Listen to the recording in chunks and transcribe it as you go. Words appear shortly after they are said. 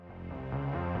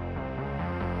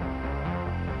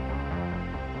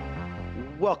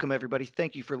Welcome, everybody.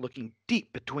 Thank you for looking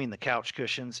deep between the couch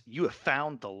cushions. You have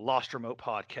found the Lost Remote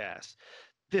podcast.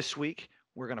 This week,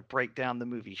 we're going to break down the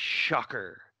movie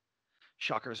Shocker.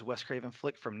 Shocker is a Wes Craven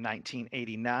flick from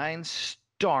 1989,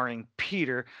 starring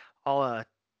Peter. I'll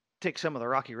take some of the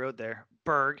rocky road there.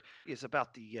 Berg is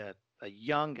about a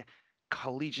young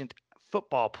collegiate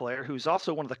football player who's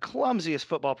also one of the clumsiest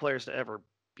football players to ever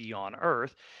be on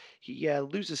Earth. He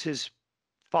loses his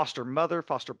foster mother,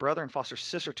 foster brother, and foster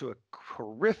sister to a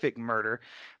horrific murder,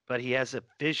 but he has a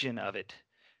vision of it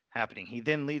happening. He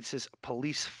then leads his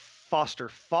police foster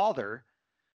father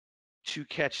to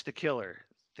catch the killer.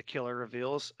 The killer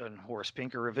reveals, and Horace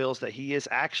Pinker reveals, that he is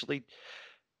actually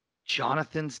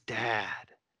Jonathan's dad.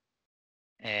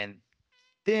 And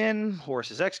then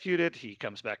Horace is executed. He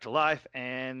comes back to life.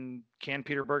 And can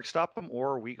Peter Berg stop him, or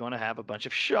are we going to have a bunch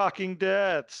of shocking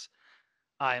deaths?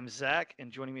 I am Zach,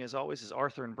 and joining me as always is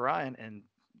Arthur and Brian. And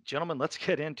gentlemen, let's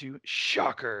get into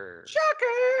Shocker.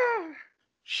 Shocker!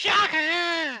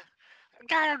 Shocker!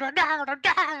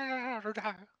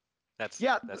 That's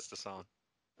the song.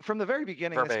 From the very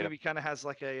beginning, Verbatim. This movie kind of has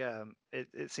like it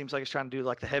seems like it's trying to do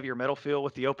like the heavier metal feel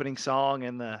with the opening song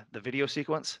and the video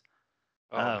sequence.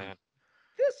 Oh man.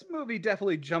 This movie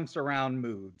definitely jumps around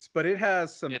moods, but it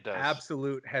has some It does.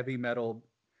 absolute heavy metal.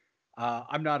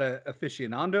 I'm not an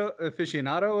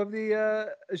aficionado of the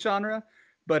genre,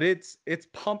 but it's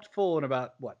pumped full in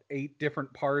about 8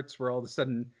 different parts where all of a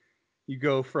sudden you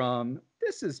go from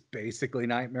this is basically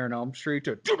Nightmare on Elm Street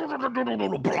to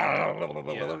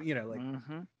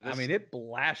I mean it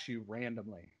blasts you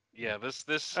randomly. Yeah,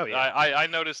 this Oh, yeah. I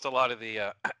noticed a lot of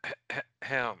the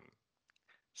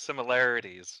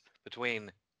similarities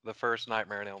between the first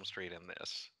Nightmare on Elm Street and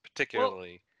this,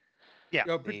 particularly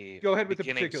Go ahead with the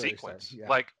beginning particular sequence. Yeah.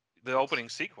 Like the opening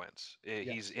sequence,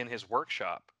 he's in his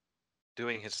workshop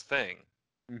doing his thing,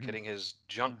 getting his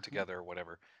junk together or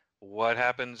whatever. What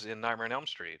happens in Nightmare on Elm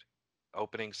Street?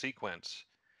 Opening sequence.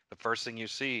 The first thing you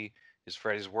see is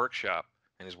Freddy's workshop,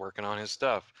 and he's working on his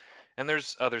stuff. And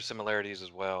there's other similarities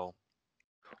as well.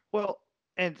 Well,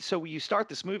 and so you start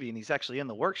this movie, and he's actually in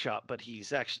the workshop, but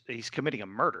he's committing a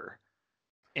murder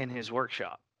in his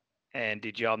workshop. And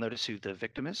did y'all notice who the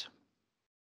victim is?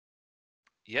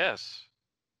 Yes.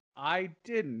 I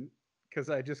didn't, because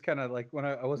I just kind of like when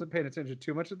I wasn't paying attention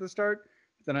too much at the start.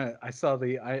 Then I saw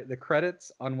the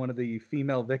credits on one of the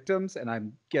female victims, and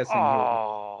I'm guessing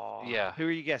Oh, yeah. Who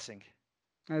are you guessing?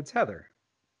 it's Heather.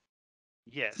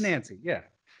 Yes, It's Nancy. Yeah.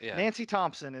 Nancy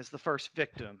Thompson is the first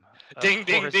victim. Ding,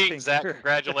 ding, Horace ding, Pinker. Zach!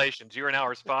 Congratulations, you are now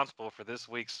responsible for this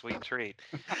week's sweet treat.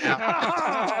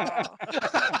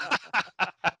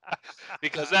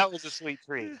 Because that was a sweet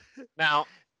treat. Now,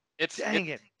 Dang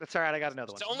it! That's all right. I got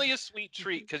another one. It's only a sweet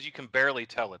treat because you can barely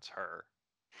tell it's her.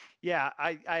 Yeah,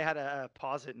 I had to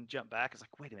pause it and jump back. I was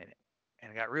like, wait a minute.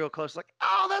 And I got real close, like,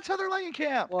 oh, that's Heather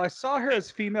Langenkamp. Well, I saw her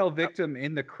as female victim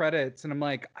in the credits, and I'm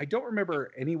like, I don't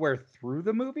remember anywhere through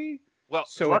the movie. Well,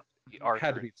 so it Arthur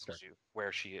had to be the tells start. you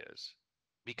where she is.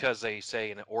 Because they say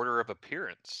in order of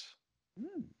appearance.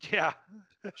 Yeah.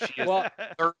 She is Well,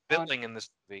 third billing in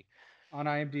this movie. On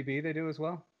IMDb, they do as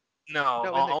well.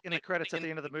 No, in the credits at the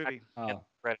end of the movie. In the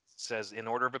credits, it says in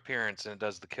order of appearance, and it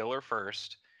does the killer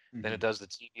first, then it does the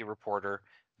TV reporter,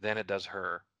 then it does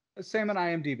her. Same on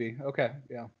IMDb. Okay,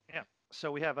 yeah. Yeah. So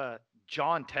we have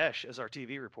John Tesh as our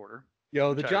TV reporter.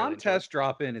 Yo, the which I John really enjoyed. Tesh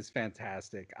drop in is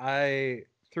fantastic.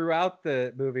 Throughout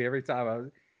the movie, every time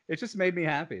it just made me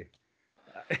happy.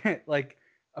 Like,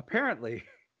 apparently,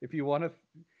 if you want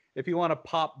to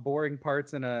pop boring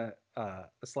parts in a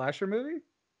slasher movie,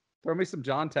 throw me some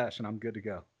John Tesh and I'm good to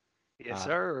go. Yes,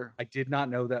 sir. I did not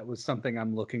know that was something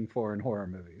I'm looking for in horror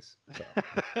movies.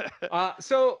 So,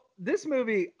 so this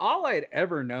movie, all I'd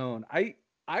ever known, I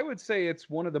would say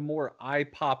it's one of the more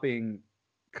eye-popping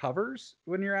covers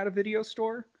when you're at a video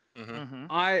store.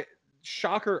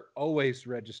 Shocker always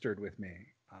registered with me.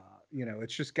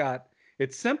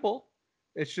 It's simple.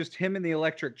 It's just him in the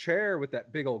electric chair with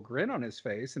that big old grin on his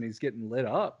face, and he's getting lit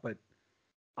up. But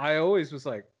I always was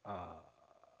like,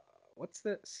 what's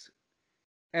this?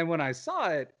 And when I saw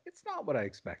it, it's not what I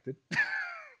expected.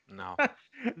 No.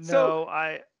 No,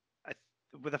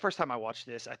 the first time I watched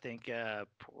this, I think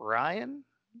Brian,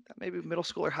 maybe middle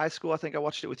school or high school, I think I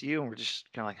watched it with you, and we're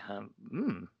just kind of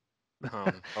like,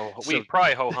 we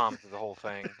probably ho-hum through the whole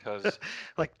thing because,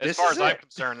 like, as far as I'm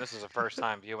concerned, this is a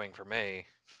first-time viewing for me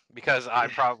because I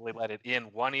probably let it in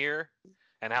one ear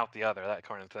and out the other, that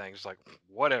kind of thing. Just like,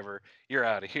 whatever, you're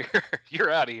out of here.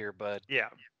 You're out of here, bud. Yeah.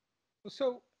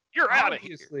 So you're out of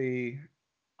here.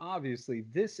 Obviously,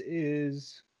 this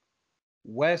is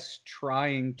Wes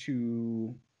trying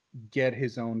to get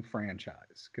his own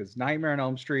franchise because Nightmare on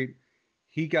Elm Street,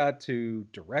 he got to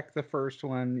direct the first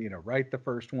one, write the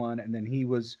first one, and then he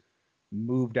was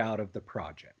moved out of the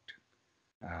project.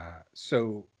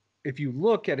 So if you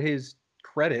look at his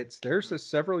credits, there's a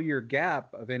several year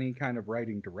gap of any kind of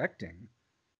writing directing.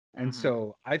 And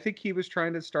so I think he was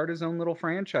trying to start his own little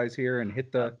franchise here and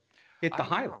hit the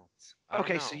highlights.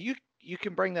 Okay, so you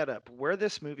can bring that up. Where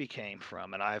this movie came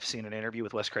from, and I've seen an interview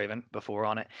with Wes Craven before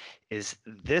on it, is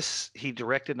this he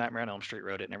directed Nightmare on Elm Street,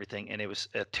 wrote it and everything, and it was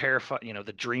a terrifying,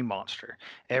 the dream monster.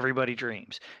 Everybody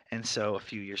dreams. And so a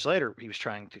few years later, he was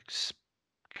trying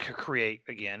to create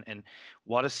again, and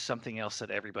what is something else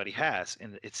that everybody has?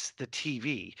 And it's the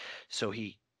TV. So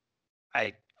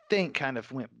I think, kind of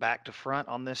went back to front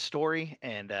on this story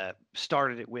and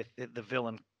started it with the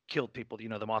villain killed people,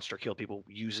 the monster killed people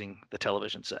using the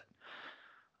television set.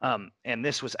 And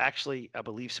this was actually, I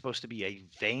believe, supposed to be a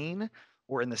vein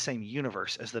or in the same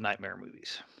universe as the Nightmare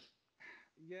movies.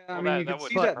 Yeah, I mean, you can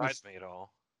see that surprised me at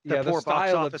all. The poor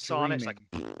box office on it's like.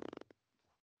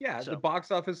 Yeah, the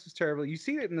box office is terrible. You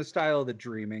see it in the style of The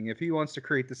Dreaming. If he wants to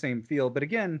create the same feel, but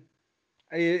again,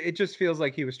 it just feels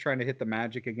like he was trying to hit the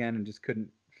magic again and just couldn't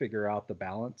figure out the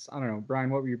balance. I don't know,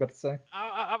 Brian. What were you about to say?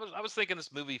 I was thinking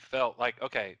this movie felt like,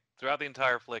 okay, throughout the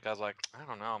entire flick, I was like, I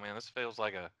don't know, man. This feels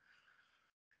like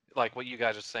what you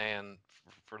guys are saying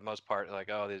for the most part,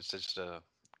 like, oh, it's just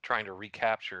trying to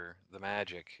recapture the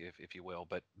magic, if you will.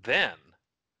 But then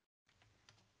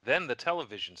the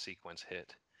television sequence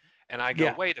hit, and I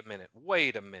go, wait a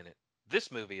minute.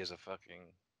 This movie is a fucking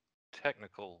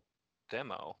technical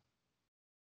demo.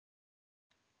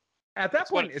 At that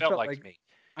point, it felt like to me.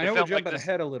 I know we're jumping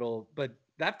ahead a little, but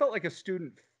that felt like a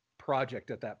student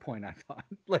project at that point, I thought.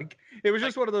 Like, it was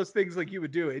just one of those things like you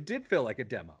would do. It did feel like a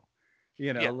demo.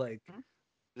 Like,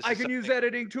 I can use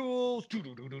editing tools.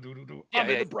 I'm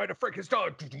in the Bride of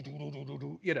Frankenstein.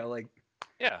 Like.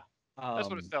 Yeah. That's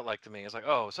what it felt like to me. It's like,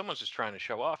 oh, someone's just trying to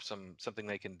show off something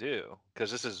they can do.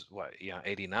 Because this is,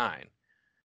 89.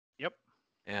 Yep.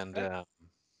 And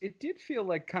it did feel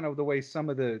like kind of the way some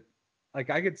of the, like,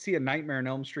 I could see a Nightmare on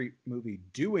Elm Street movie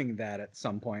doing that at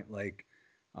some point, like,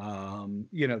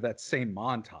 that same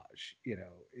montage,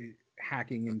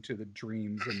 hacking into the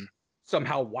dreams and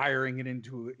somehow wiring it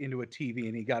into a TV,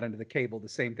 and he got into the cable, the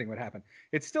same thing would happen.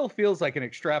 It still feels like an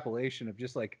extrapolation of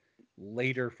just like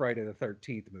later Friday the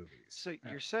 13th movies. So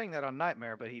you're saying that on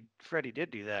Nightmare, but Freddy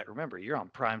did do that. Remember, you're on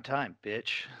prime time,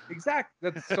 bitch.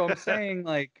 Exactly. So I'm saying,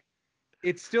 like,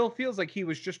 it still feels like he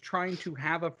was just trying to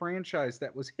have a franchise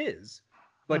that was his,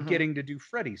 but getting to do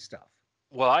Freddy stuff.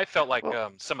 Well, I felt like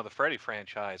some of the Freddy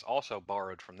franchise also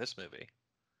borrowed from this movie.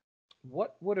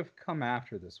 What would have come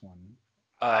after this one?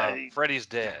 Freddy's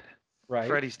Dead. Right.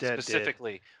 Freddy's Dead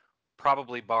specifically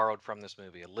probably borrowed from this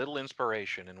movie. A little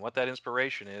inspiration, and what that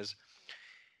inspiration is,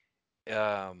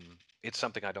 it's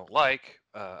something I don't like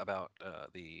about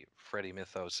the Freddy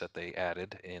mythos that they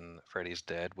added in Freddy's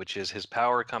Dead, which is his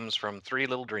power comes from 3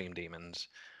 little dream demons.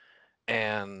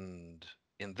 And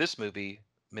in this movie,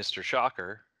 Mr.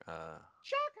 Shocker,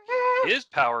 his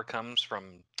power comes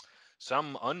from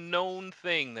some unknown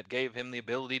thing that gave him the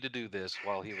ability to do this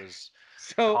while he was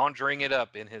conjuring it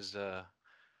up in his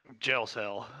jail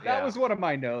cell. That was one of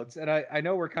my notes, and I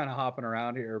know we're kind of hopping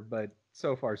around here, but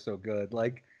so far so good.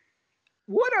 Like,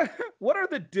 what are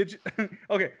the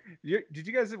Okay, did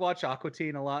you guys watch Aqua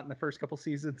Teen a lot in the first couple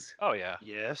seasons? Oh yeah.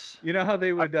 Yes. You know how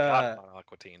they would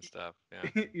Aqua Teen stuff.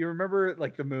 Yeah. You remember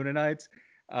like the Moonanites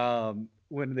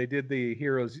when they did the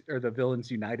Heroes or the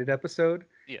Villains United episode?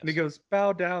 Yes. And he goes,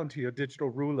 "Bow down to your digital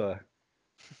ruler."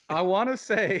 I want to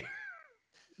say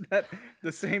that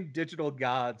the same digital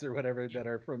gods or whatever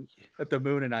that the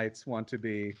Moonanites want to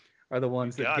be are the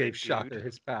ones that gave Shocker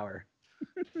his power.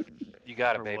 You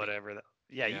got it, or baby. Whatever.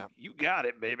 You got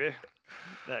it, baby.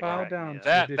 Bow down.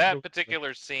 That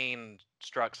particular scene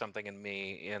struck something in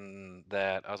me in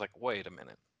that I was like, wait a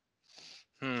minute.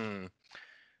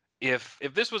 If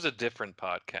this was a different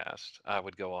podcast, I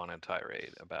would go on a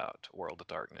tirade about World of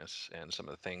Darkness and some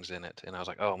of the things in it. And I was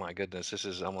like, oh my goodness, this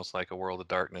is almost like a World of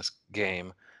Darkness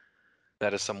game.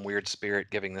 That is some weird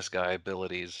spirit giving this guy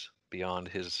abilities beyond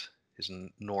his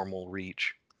normal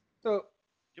reach.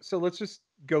 So let's just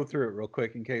go through it real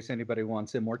quick in case anybody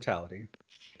wants immortality.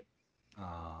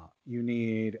 You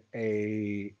need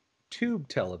a tube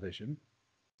television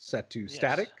set to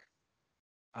static.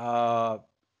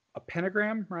 A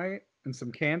pentagram, right? And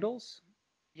some candles.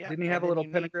 Yeah. Didn't he have a little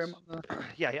pentagram on the...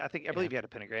 Yeah, I believe he had a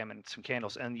pentagram and some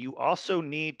candles. And you also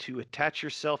need to attach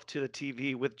yourself to the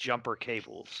TV with jumper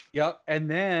cables. Yep.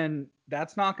 And then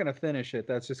that's not going to finish it.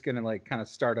 That's just going to like kind of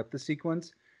start up the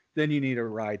sequence. Then you need a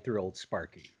ride through Old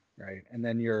Sparky, right? And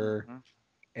then you're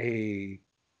a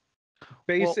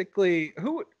basically,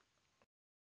 who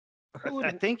I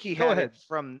would think he go had ahead? it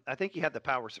from. I think he had the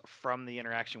powers from the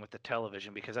interaction with the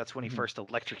television because that's when he Mhm. first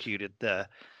electrocuted the.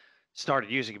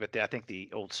 Started using it, but I think the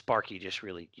old Sparky just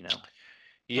really,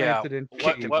 Yeah. Planted in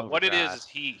kicked him What it overdrive. is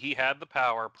he had the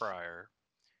power prior.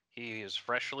 He is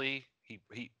freshly he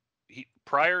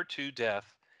prior to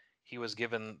death, he was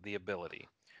given the ability.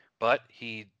 But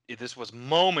this was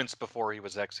moments before he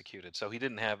was executed, so he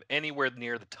didn't have anywhere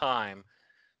near the time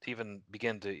to even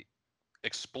begin to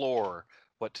explore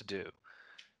what to do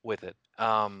with it.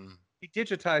 He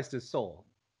digitized his soul.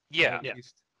 Yeah. At Yeah.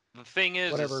 least The thing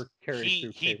is whatever carries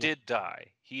through he cable. did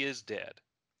die. He is dead.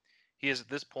 He is at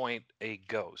this point a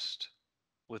ghost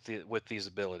with these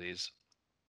abilities.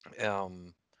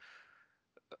 Um,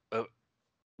 uh,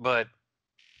 but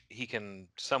he can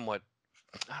somewhat,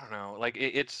 I don't know, like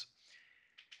it's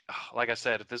like I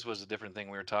said, if this was a different thing,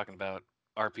 we were talking about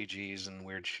RPGs and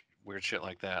weird shit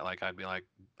like that, like I'd be like,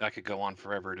 I could go on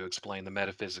forever to explain the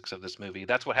metaphysics of this movie.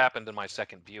 That's what happened in my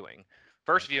second viewing.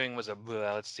 First viewing was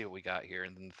let's see what we got here,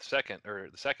 and then the second, I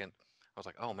was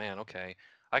like, oh man, okay,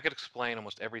 I could explain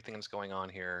almost everything that's going on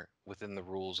here within the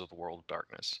rules of the World of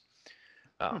Darkness.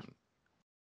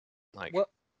 Like, Well,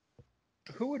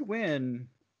 who would win,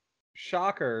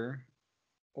 Shocker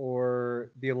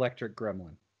or the Electric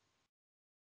Gremlin?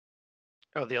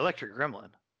 Oh, the Electric Gremlin.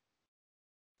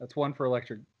 That's one for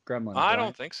Electric Gremlin. I Brian.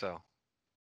 don't think so.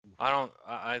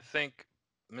 I think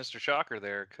Mr. Shocker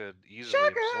there could easily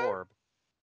Shocker! absorb.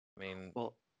 I mean,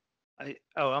 Well,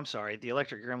 I'm sorry. The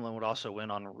Electric Gremlin would also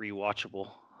win on rewatchable.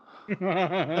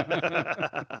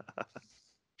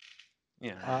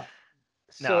 yeah.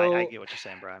 So I get what you're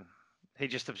saying, Brian. He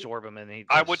just absorb him, and he.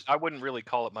 I wouldn't really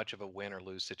call it much of a win or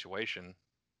lose situation.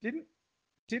 didn't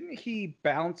he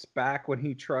bounce back when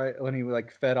he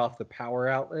like fed off the power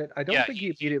outlet? I don't think he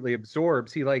immediately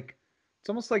absorbs. He like it's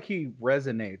almost like he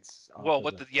resonates. Well,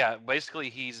 basically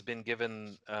he's been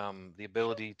given the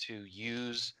ability to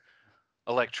use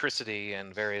electricity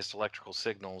and various electrical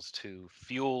signals to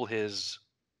fuel his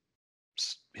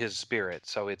spirit.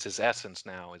 So it's his essence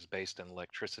now is based in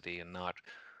electricity and not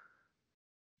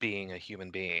being a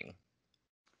human being.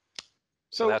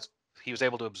 So that's he was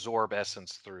able to absorb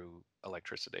essence through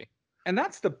electricity. And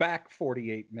that's the back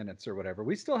 48 minutes or whatever.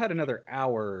 We still had another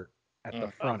hour at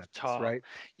the front of this, right?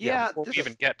 Yeah, before we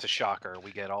even get to Shocker,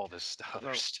 we get all this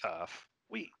other stuff.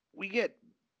 We get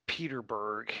Peter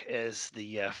Berg as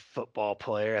the football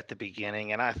player at the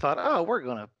beginning, and I thought, oh,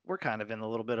 we're kind of in a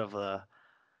little bit of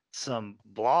some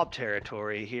blob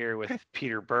territory here with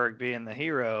Peter Berg being the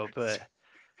hero. But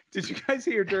did you guys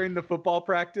hear during the football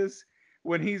practice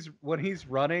when he's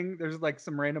running, there's like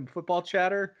some random football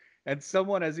chatter, and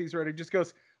someone as he's running just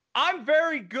goes, "I'm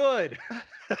very good."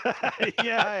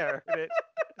 Yeah, I heard it.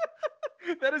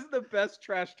 That is the best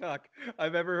trash talk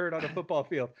I've ever heard on a football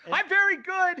field. I'm very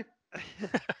good.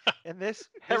 And this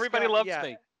everybody guy, loves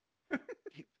me.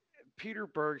 Peter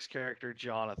Berg's character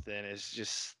Jonathan is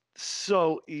just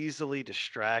so easily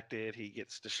distracted. He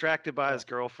gets distracted by his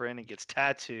girlfriend. He gets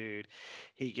tattooed.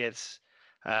 He gets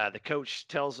the coach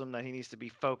tells him that he needs to be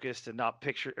focused and not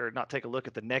take a look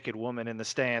at the naked woman in the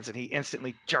stands, and he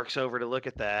instantly jerks over to look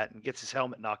at that and gets his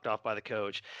helmet knocked off by the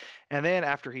coach. And then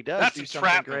after he does do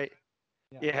something great,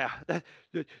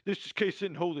 this case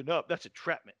isn't holding up. That's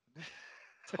entrapment.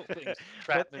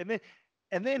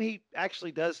 And then he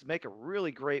actually does make a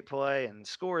really great play and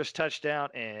scores touchdown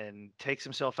and takes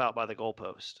himself out by the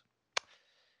goalpost.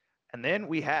 And then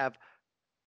we have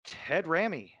Ted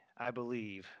Raimi, I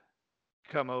believe,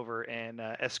 come over and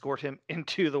escort him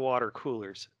into the water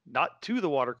coolers. Not to the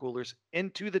water coolers,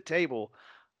 into the table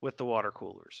with the water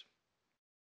coolers.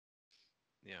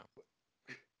 Yeah.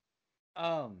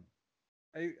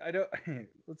 I don't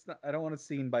I don't want to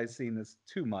scene by scene this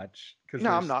too much because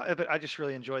I'm not. But I just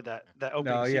really enjoyed that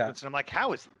opening sequence, and I'm like,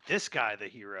 how is this guy the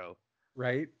hero?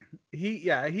 Right?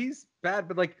 He's bad,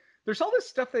 but like, there's all this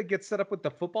stuff that gets set up with the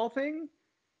football thing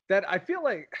that I feel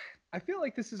like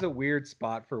this is a weird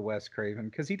spot for Wes Craven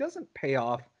because he doesn't pay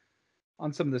off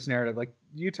on some of this narrative. Like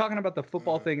you talking about the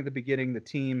football thing at the beginning, the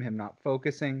team, him not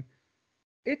focusing.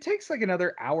 It takes like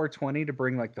another hour 20 to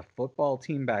bring like the football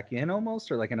team back in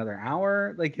almost, or like another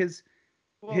hour. Like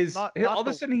all of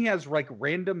a sudden he has like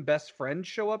random best friends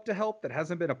show up to help that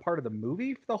hasn't been a part of the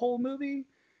movie for the whole movie.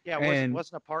 Yeah, it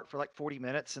wasn't a part for like 40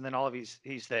 minutes, and then all of he's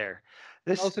there.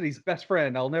 All of a sudden he's best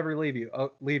friend. I'll never leave you.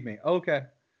 Oh, leave me. Okay.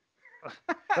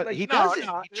 But he does it.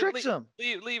 He tricks him.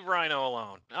 Leave Rhino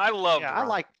alone. I love. Yeah,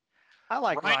 Rhino. I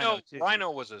like Rhino too.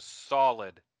 Rhino was a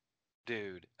solid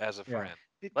dude as a friend.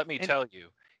 Let me tell you,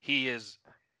 he's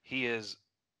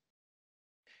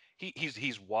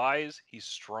wise, he's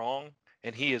strong,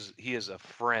 and he is a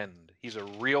friend. He's a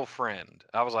real friend.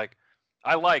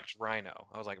 I liked Rhino.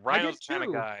 I was like, I did Rhino's the kind of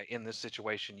too. guy in this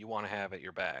situation you want to have at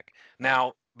your back.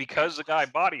 Now, because the guy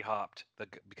body hopped,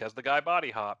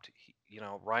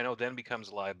 Rhino then becomes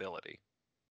a liability,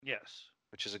 Yes.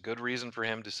 which is a good reason for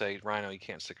him to say, Rhino, you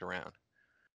can't stick around.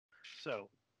 So,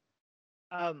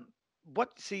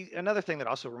 another thing that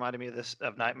also reminded me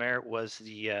of Nightmare was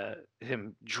the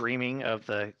him dreaming of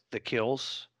the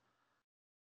kills.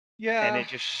 Yeah. And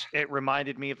it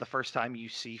reminded me of the first time you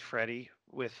see Freddy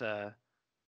with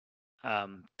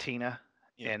Tina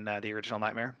in the original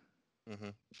Nightmare. Mm-hmm.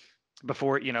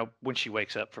 Before, when she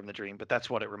wakes up from the dream, but that's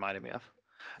what it reminded me of.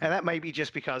 And that may be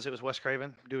just because it was Wes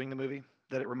Craven doing the movie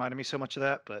that it reminded me so much of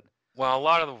that, but well, a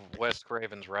lot of Wes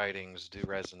Craven's writings do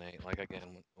resonate. Like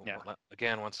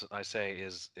yeah. Once I say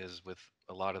is with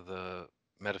a lot of the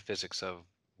metaphysics of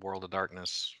World of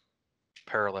Darkness,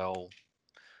 parallel.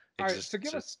 All right, so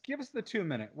give us the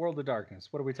 2-minute World of Darkness.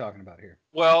 What are we talking about here?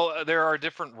 Well, there are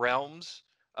different realms.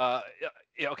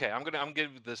 Okay, I'm gonna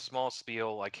give the small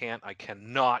spiel. I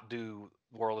cannot do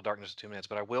World of Darkness in 2 minutes,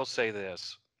 but I will say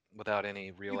this without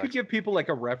any real. You could give people like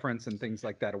a reference and things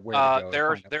like that of where to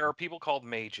go. There are people called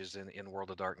mages in World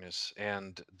of Darkness,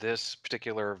 and this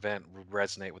particular event would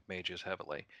resonate with mages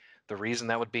heavily. The reason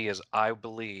that would be is I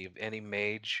believe any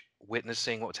mage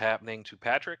witnessing what's happening to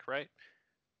Patrick, right?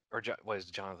 Or what is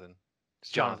it, Jonathan?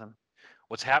 It's Jonathan.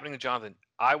 What's happening to Jonathan?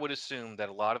 I would assume that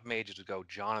a lot of mages would go,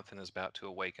 Jonathan is about to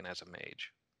awaken as a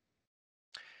mage.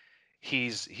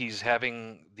 He's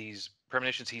having these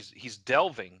premonitions. He's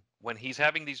delving. When he's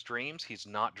having these dreams, he's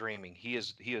not dreaming. He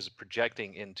is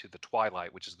projecting into the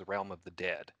twilight, which is the realm of the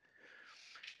dead.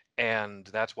 And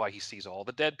that's why he sees all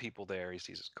the dead people there. He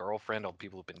sees his girlfriend, all the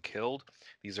people who've been killed.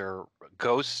 These are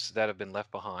ghosts that have been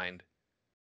left behind,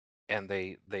 and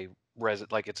they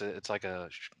like it's like a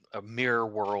mirror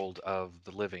world of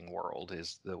the living world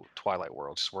is the Twilight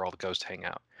world, just where all the ghosts hang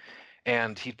out.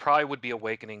 And he probably would be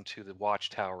awakening to the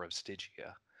watchtower of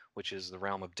Stygia, which is the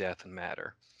realm of death and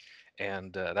matter.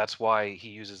 And that's why he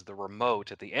uses the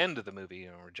remote at the end of the movie.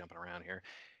 We're jumping around here.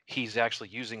 He's actually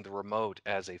using the remote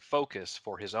as a focus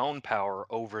for his own power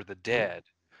over the dead,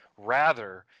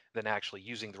 rather than actually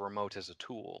using the remote as a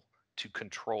tool to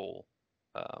control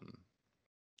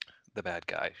the bad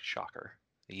guy. Shocker.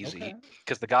 Easy,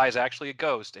 because the guy is actually a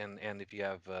ghost, and if you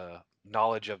have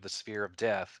knowledge of the sphere of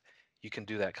death, you can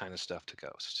do that kind of stuff to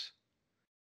ghosts.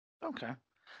 Okay,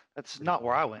 that's not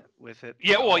where I went with it.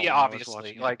 Yeah, well, yeah,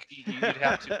 obviously, like you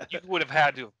would have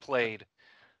had to have played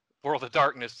World of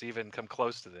Darkness to even come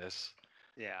close to this.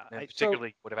 Yeah, and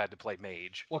particularly would have had to play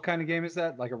Mage. What kind of game is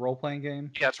that? Like a role-playing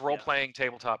game? Yeah, it's a role-playing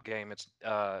tabletop game. It's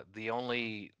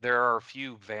there are a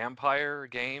few vampire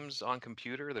games on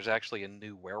computer. There's actually a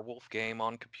new werewolf game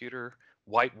on computer.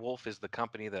 White Wolf is the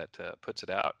company that puts it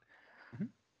out. Mm-hmm.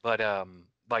 But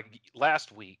like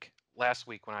last week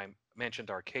when I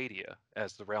mentioned Arcadia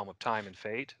as the realm of time and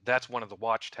fate, that's one of the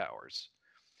watchtowers.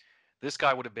 This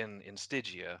guy would have been in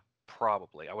Stygia.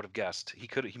 Probably, I would have guessed.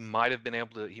 He might have been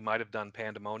able to. He might have done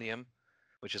Pandemonium,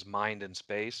 which is mind in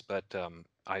space. But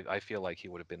I feel like he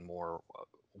would have been more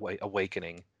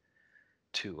awakening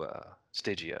to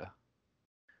Stygia.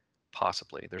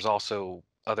 Possibly. There's also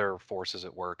other forces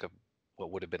at work of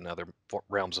what would have been other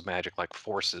realms of magic, like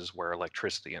forces where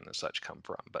electricity and such come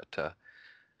from. But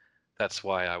that's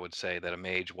why I would say that a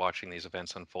mage watching these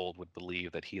events unfold would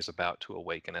believe that he is about to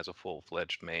awaken as a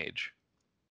full-fledged mage.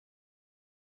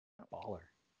 Baller.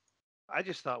 I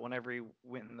just thought whenever he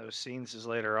went in those scenes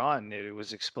later on, it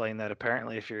was explained that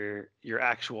apparently if your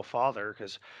actual father,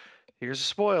 because here's a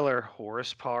spoiler,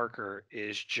 Horace Parker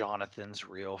is Jonathan's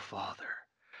real father.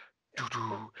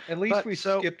 At least we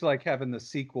skipped like having the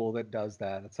sequel that does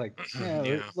that. It's like,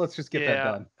 let's just get that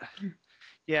done.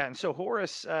 Yeah, and so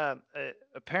Horace,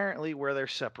 apparently where they're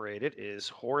separated is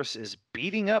Horace is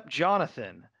beating up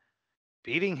Jonathan.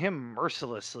 Beating him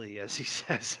mercilessly, as he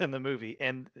says in the movie.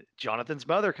 And Jonathan's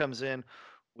mother comes in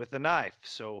with a knife.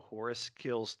 So Horace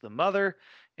kills the mother,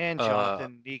 and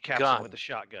Jonathan kneecaps him with a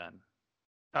shotgun.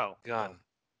 Oh. Gun.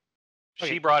 Oh.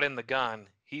 She brought in the gun.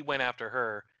 He went after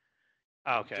her.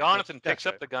 Okay. Jonathan picks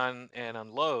up the gun and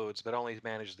unloads, but only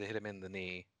manages to hit him in the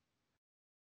knee,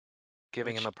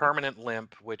 giving him a permanent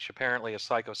limp, which apparently is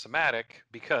psychosomatic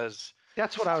because...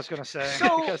 That's what I was going to say.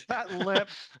 Because that limp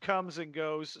comes and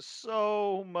goes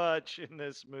so much in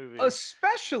this movie.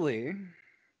 Especially,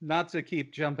 not to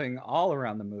keep jumping all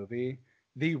around the movie,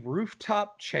 the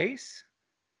rooftop chase,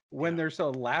 when there's a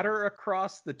ladder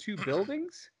across the two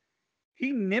buildings,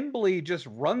 he nimbly just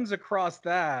runs across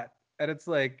that, and it's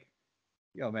like,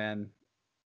 yo, man,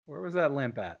 where was that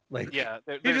limp at? Like, yeah,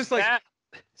 he's just like...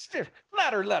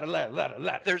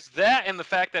 ladder. There's that, and the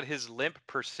fact that his limp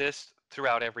persists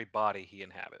throughout every body he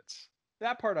inhabits.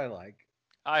 That part I like.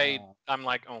 I'm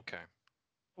like, okay.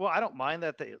 Well, I don't mind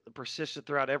that they persisted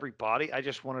throughout every body. I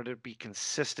just wanted it to be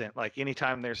consistent. Like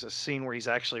anytime there's a scene where he's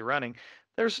actually running,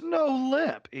 there's no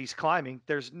limp. He's climbing.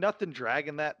 There's nothing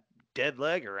dragging that dead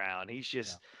leg around. He's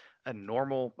just a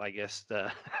normal, I guess,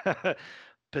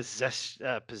 possessed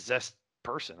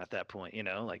person at that point. You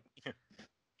know, like,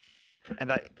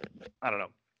 and I don't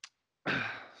know.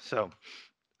 So,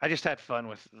 I just had fun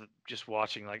with just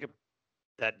watching like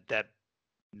that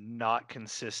not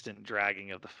consistent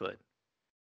dragging of the foot.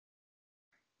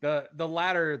 The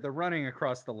ladder, the running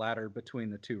across the ladder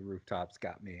between the two rooftops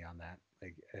got me on that.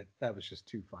 Like that was just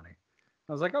too funny.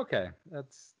 I was like, okay,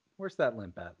 where's that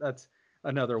limp at? That's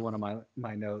another one of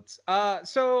my notes.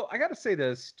 So I got to say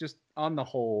this, just on the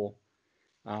whole,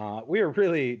 we are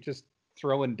really just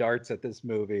throwing darts at this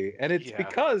movie, and it's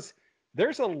because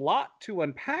there's a lot to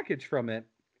unpackage from it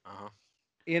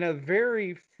in a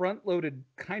very front-loaded,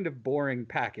 kind of boring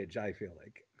package. I feel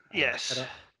like. Yes.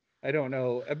 I don't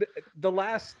know. The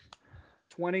last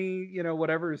 20,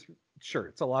 whatever is sure.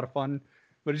 It's a lot of fun,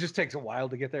 but it just takes a while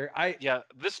to get there.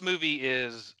 This movie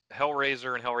is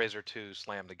Hellraiser and Hellraiser 2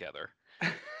 slammed together.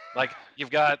 Like you've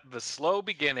got the slow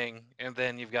beginning, and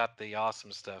then you've got the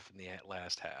awesome stuff in the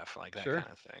last half, like that kind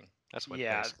of thing. That's what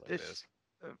basically it is.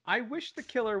 I wish the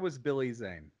killer was Billy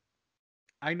Zane.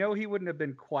 I know he wouldn't have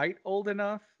been quite old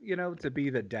enough, to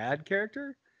be the dad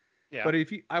character. Yeah. But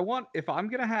if I'm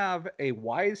gonna have a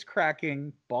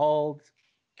wisecracking, bald,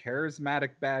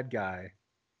 charismatic bad guy,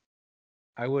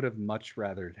 I would have much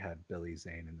rather had Billy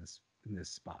Zane in this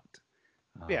spot.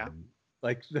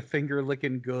 Like the finger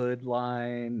licking good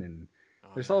line, and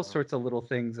there's all sorts of little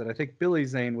things that I think Billy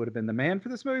Zane would have been the man for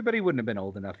this movie, but he wouldn't have been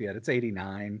old enough yet. It's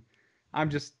 89. I'm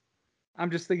just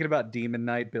thinking about Demon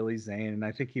Knight, Billy Zane, and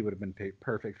I think he would have been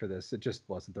perfect for this. It just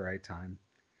wasn't the right time.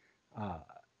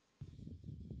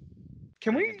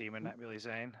 Can we Demon Knight Billy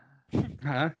Zane?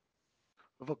 Huh?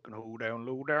 Fucking low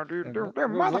down, dude,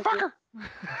 motherfucker!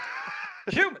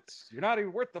 Humans, you're not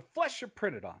even worth the flesh you're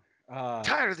printed on.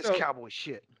 Tired of this cowboy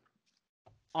shit.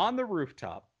 On the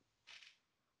rooftop,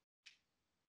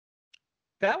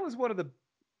 that was one of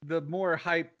the more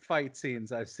hype fight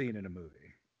scenes I've seen in a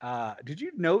movie. Did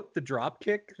you note the drop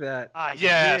kick that?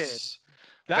 Yes,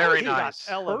 that very nice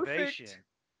elevation.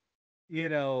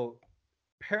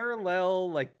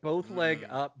 Parallel, like both leg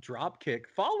up drop kick,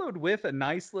 followed with a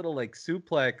nice little like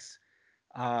suplex,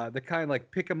 that kind of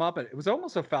like pick him up. It was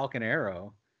almost a Falcon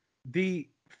Arrow. The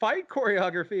fight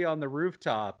choreography on the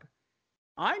rooftop,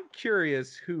 I'm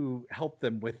curious who helped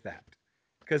them with that,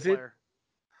 because it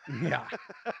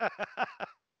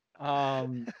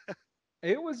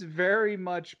was very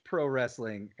much pro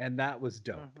wrestling, and that was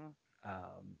dope.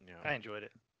 I enjoyed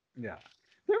it. Yeah.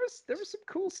 There was some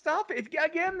cool stuff.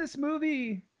 Again, this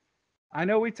movie, I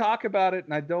know we talk about it,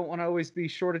 and I don't want to always be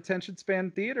short attention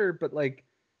span theater, but like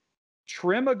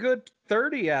trim a good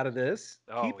 30 out of this.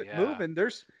 Keep it moving.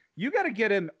 You got to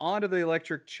get him onto the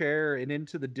electric chair and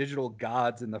into the digital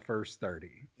gods in the first 30.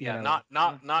 Not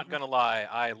gonna lie,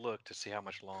 I looked to see how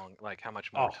much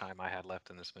more time I had left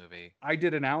in this movie. I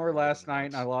did an hour last night,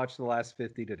 and I watched the last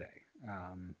 50 today.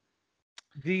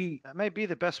 That may be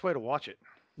the best way to watch it.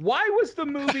 Why was the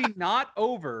movie not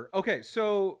over? Okay,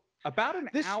 so about an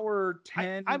hour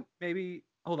 10, maybe.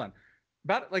 Hold on.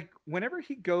 About like whenever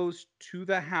he goes to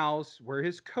the house where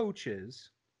his coach is,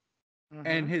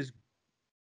 and his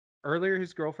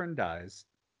girlfriend dies.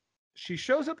 She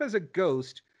shows up as a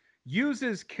ghost,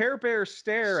 uses Care Bear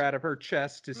stare out of her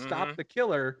chest to stop the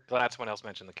killer. Glad someone else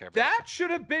mentioned the Care Bear. That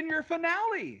should have been your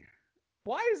finale.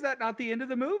 Why is that not the end of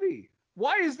the movie?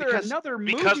 Why is there another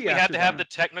movie? Because we had to have the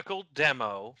technical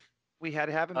demo. We had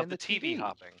to have him in the TV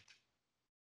hopping,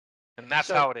 and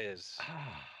that's how it is.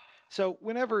 So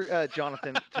whenever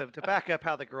Jonathan, to back up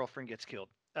how the girlfriend gets killed,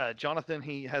 Jonathan,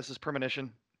 he has this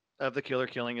premonition of the killer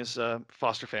killing his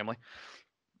foster family.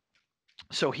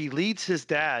 So he leads his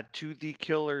dad to the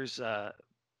killer's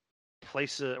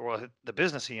place, or the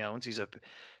business he owns. He's a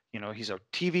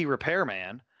TV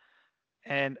repairman.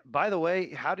 And by the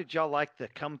way, how did y'all like the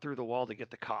come through the wall to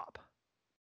get the cop?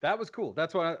 That was cool.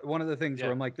 That's one of the things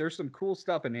where I'm like, there's some cool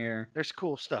stuff in here. There's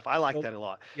cool stuff. I like that a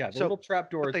lot. Yeah, the little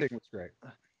trapdoor thing was great.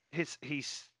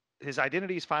 His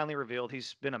identity is finally revealed.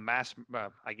 He's been a mass,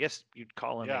 I guess you'd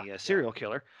call him a serial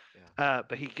killer. Yeah.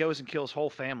 But he goes and kills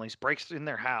whole families, breaks in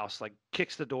their house, like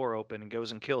kicks the door open and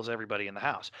goes and kills everybody in the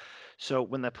house. So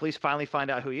when the police finally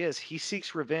find out who he is, he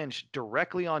seeks revenge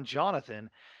directly on Jonathan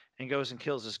and goes and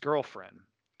kills his girlfriend.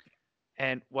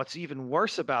 And what's even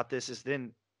worse about this is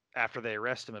then after they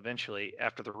arrest him eventually,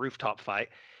 after the rooftop fight,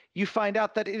 you find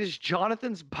out that it is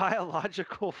Jonathan's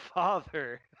biological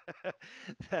father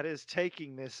that is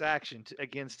taking this action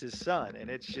against his son, and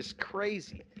it's just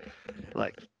crazy.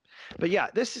 Like, but yeah,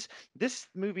 this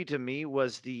movie to me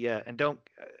was the and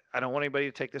I don't want anybody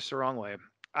to take this the wrong way.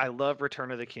 I love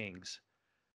Return of the Kings,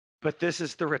 but this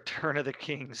is the Return of the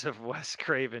Kings of Wes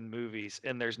Craven movies,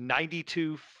 and there's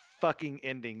 92 fucking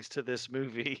endings to this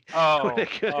movie. Oh, They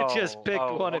could have just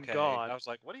picked one and okay. gone. I was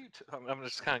like, what are you? I'm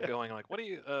just kind of going like, what are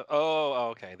you?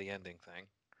 Okay, the ending thing,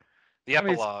 the I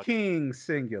mean, it's epilogue. King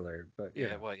singular, but Yeah,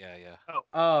 yeah. well, yeah.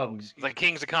 Excuse Like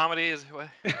Kings of Comedy is what?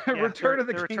 Return of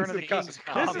the Return Kings of the of Kings of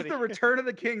Comedy. This is Comedy. the Return of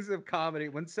the Kings of Comedy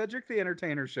when Cedric the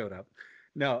Entertainer showed up.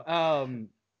 No,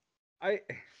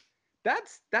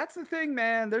 that's the thing,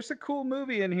 man. There's a cool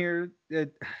movie in here.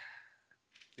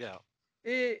 Yeah.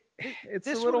 It's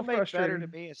This a little would have made better frustrating. to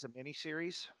me as a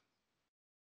miniseries.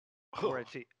 Or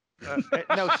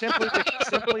no,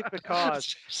 simply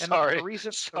because. And Sorry. the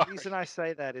reason I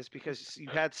say that is because you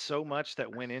had so much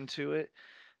that went into it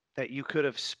that you could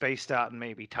have spaced out and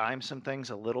maybe timed some things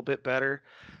a little bit better.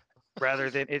 Rather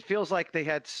than it feels like they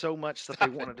had so much that they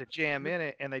wanted to jam in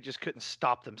it and they just couldn't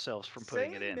stop themselves from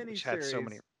putting it in, which had so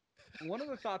many. One of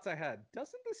the thoughts I had,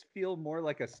 doesn't this feel more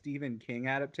like a Stephen King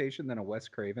adaptation than a Wes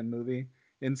Craven movie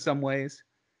in some ways?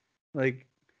 Like,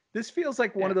 this feels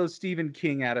like one of those Stephen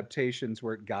King adaptations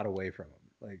where it got away from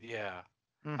him. Like, yeah,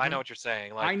 I know what you're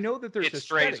saying. Like, I know that there's it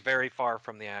strays very far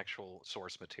from the actual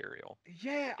source material.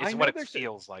 Yeah, it's what it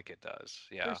feels like it does.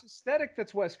 Yeah, there's aesthetic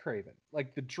that's Wes Craven.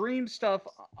 Like the dream stuff,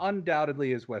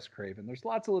 undoubtedly is Wes Craven. There's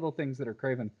lots of little things that are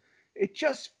Craven. It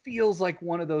just feels like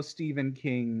one of those Stephen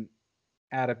King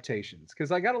adaptations because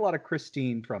I got a lot of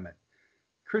Christine from it.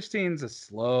 Christine's a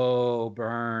slow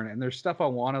burn, and there's stuff I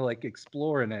want to like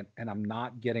explore in it, and I'm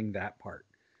not getting that part.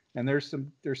 And there's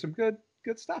some good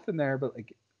stuff in there, but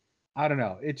like I don't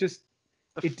know, it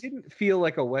didn't feel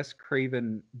like a Wes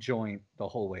Craven joint the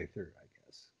whole way through, I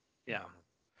guess. Yeah.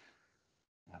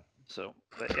 So,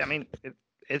 but, I mean,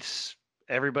 it's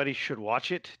everybody should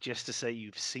watch it just to say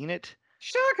you've seen it.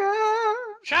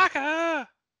 Shaka.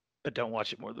 But don't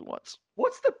watch it more than once.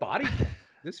 What's the body count?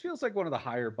 This feels like one of the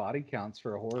higher body counts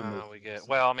for a horror movie.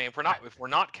 Well, I mean, if we're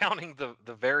not counting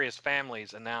the various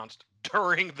families announced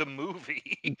during the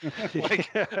movie,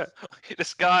 like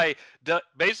this guy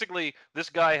basically this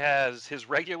guy has his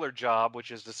regular job,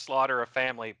 which is to slaughter a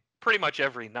family pretty much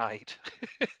every night.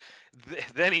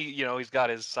 Then he's got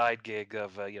his side gig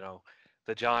of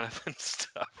the Jonathan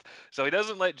stuff. So he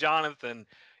doesn't let Jonathan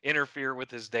interfere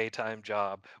with his daytime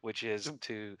job, which is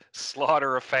to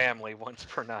slaughter a family once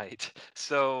per night.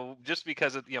 So just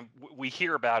because we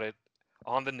hear about it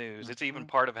on the news, it's even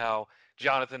part of how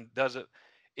Jonathan does it.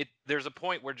 There's a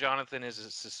point where Jonathan is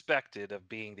suspected of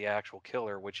being the actual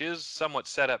killer, which is somewhat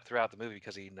set up throughout the movie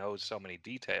because he knows so many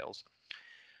details,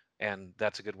 and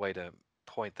that's a good way to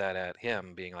point that at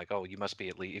him, being like, oh, you must be,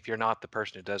 at least if you're not the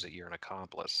person who does it, you're an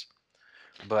accomplice.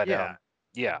 But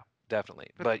yeah,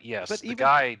 definitely. But yes, the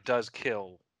guy does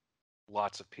kill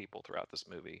lots of people throughout this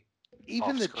movie.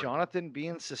 Even the Jonathan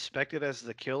being suspected as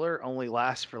the killer only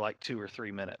lasts for like 2 or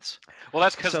 3 minutes. Well,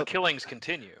 that's because the killings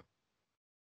continue.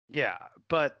 Yeah,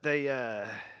 but they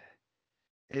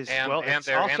it's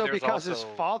also because his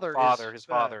father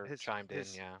chimed in.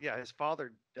 Yeah, his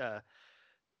father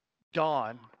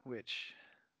Don, which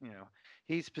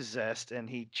he's possessed and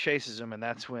he chases him, and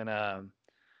that's when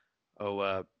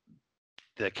the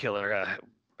killer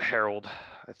Harold,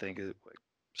 I think,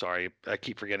 sorry, I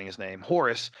keep forgetting his name,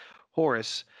 Horace,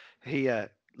 he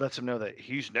lets him know that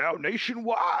he's now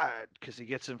nationwide because he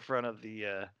gets in front of the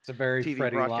it's a very TV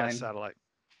Freddy broadcast line. satellite.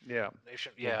 Yeah,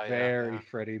 very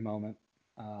Freddy moment.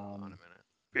 Hold on a minute,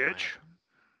 bitch.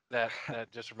 That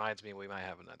just reminds me we might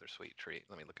have another sweet treat.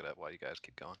 Let me look it up while you guys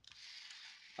keep going.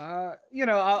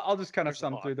 I'll just kind of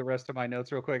sum through the rest of my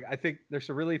notes real quick. I think there's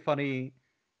a really funny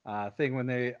thing when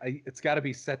it's got to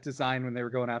be set design when they were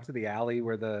going out to the alley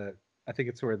where I think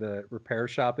it's where the repair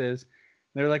shop is.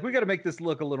 And they're like, we got to make this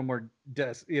look a little more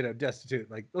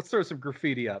destitute. Like, let's throw some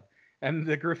graffiti up, and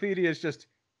the graffiti is just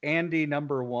Andy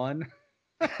 #1.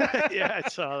 Yeah, I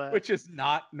saw that. Which is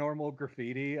not normal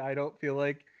graffiti. I don't feel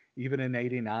like even in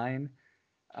 '89.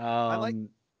 I like.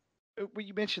 Well,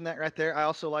 you mentioned that right there. I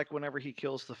also like whenever he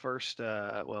kills the first.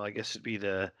 Well, I guess it'd be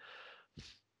the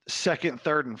second,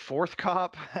 third, and fourth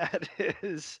cop at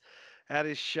his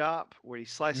shop where he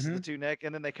slices the two neck,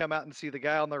 and then they come out and see the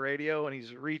guy on the radio and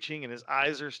he's reaching and his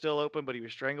eyes are still open, but he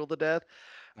was strangled to death.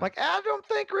 I'm like, I don't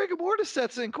think rigor mortis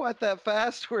sets in quite that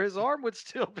fast where his arm would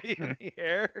still be in the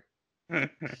air.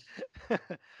 But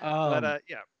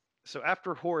yeah, So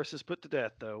after Horace is put to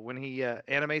death, though, when he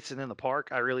animates it in the park,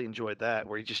 I really enjoyed that,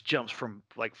 where he just jumps from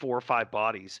like 4 or 5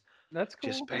 bodies, That's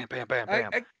cool. just bam, bam, bam,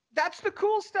 bam. That's the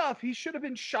cool stuff. He should have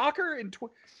been Shocker.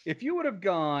 If you would have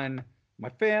gone, my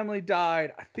family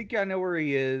died. I think I know where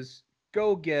he is.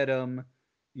 Go get him.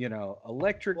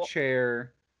 Electric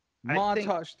chair,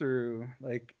 montage through.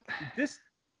 Like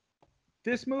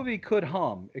this movie could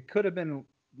hum. It could have been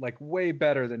like way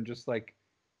better than just like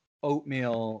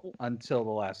oatmeal until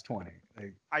the last 20.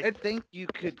 I think you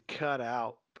could cut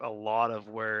out a lot of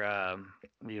where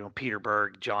Peter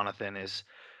Berg, Jonathan is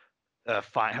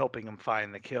helping him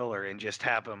find the killer, and just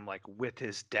have him like with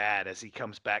his dad as he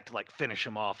comes back to like finish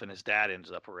him off, and his dad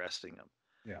ends up arresting him.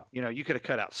 Yeah. You could have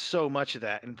cut out so much of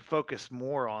that and focused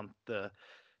more on the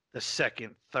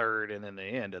second, third, and then the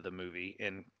end of the movie.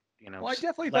 And well, I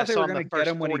definitely thought they were going to get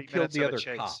him when he killed the other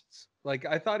cops. Like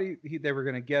I thought they were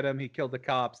going to get him. He killed the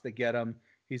cops. They get him.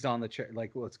 He's on the chair.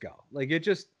 Like, let's go. Like, it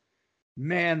just,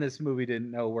 man, this movie didn't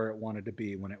know where it wanted to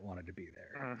be when it wanted to be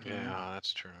there. Yeah,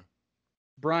 that's true.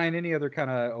 Brian, any other kind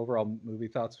of overall movie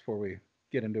thoughts before we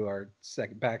get into our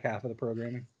back half of the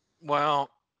programming? Well,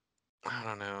 I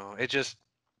don't know. It just,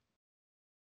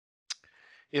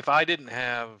 if I didn't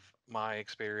have my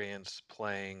experience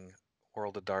playing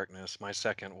World of Darkness, my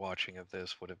second watching of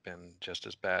this would have been just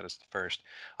as bad as the first.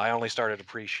 I only started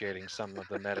appreciating some of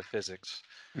the metaphysics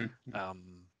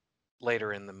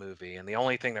later in the movie, and the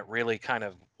only thing that really kind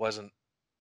of wasn't,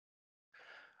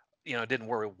 didn't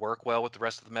work well with the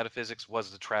rest of the metaphysics was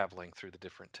the traveling through the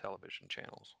different television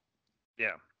channels.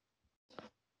 Yeah.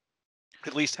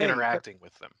 At least interacting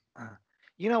with them.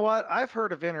 You know what? I've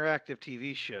heard of interactive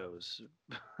TV shows.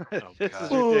 This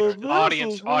is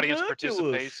ridiculous. Audience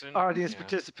participation. Audience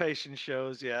participation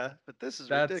shows, yeah. But this is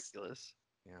ridiculous.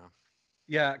 Yeah.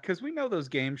 Yeah, because we know those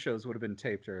game shows would have been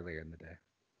taped earlier in the day.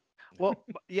 Well,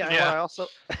 yeah. What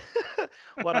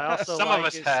I also some like of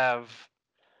us have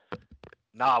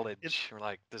knowledge. We're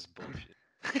like, this is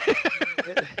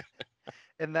bullshit.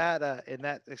 in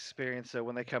that experience, so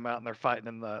when they come out and they're fighting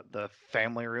in the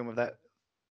family room of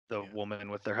the woman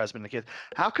with their husband and kids,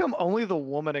 how come only the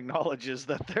woman acknowledges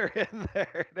that they're in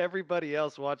there, and everybody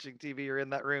else watching TV or in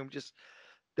that room just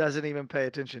doesn't even pay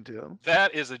attention to them?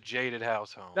 That is a jaded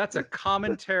household. That's a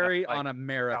commentary on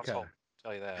America. Household.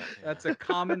 I'll tell you that. Yeah. That's a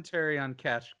commentary on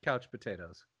couch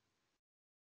potatoes.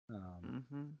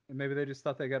 And maybe they just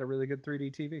thought they got a really good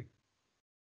 3D TV.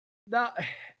 Now,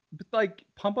 like,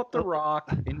 pump up The Rock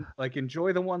and like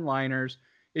enjoy the one-liners.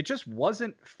 It just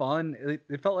wasn't fun.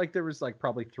 It felt like there was like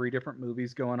probably 3 different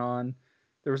movies going on.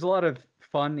 There was a lot of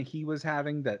fun he was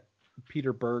having that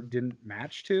Peter Berg didn't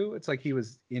match to. It's like he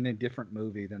was in a different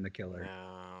movie than the killer.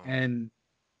 No. And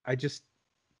I just,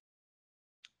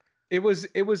 it was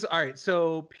all right.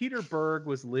 So Peter Berg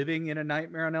was living in A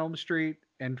Nightmare on Elm Street,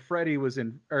 and Freddy was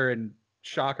and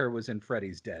Shocker was in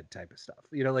Freddy's Dead type of stuff.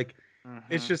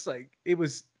 It's just like, it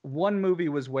was, one movie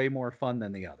was way more fun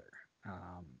than the other.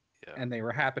 And they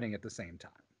were happening at the same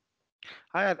time.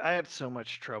 I had so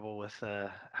much trouble with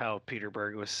how Peter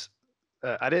Berg was.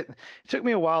 It took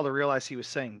me a while to realize he was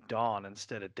saying Dawn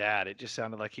instead of Dad. It just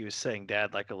sounded like he was saying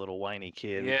Dad like a little whiny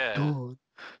kid. Yeah.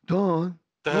 Dawn.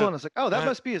 I was like, oh, that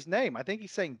must be his name. I think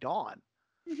he's saying Dawn.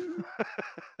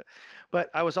 But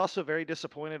I was also very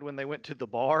disappointed when they went to the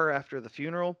bar after the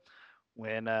funeral.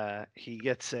 When he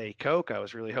gets a Coke, I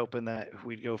was really hoping that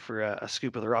we'd go for a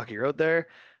scoop of the Rocky Road there.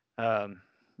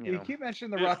 You keep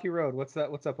mentioning the Rocky Road. What's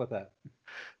up with that?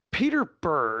 Peter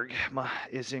Berg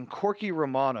is in Corky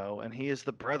Romano, and he is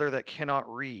the brother that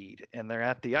cannot read. And they're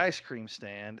at the ice cream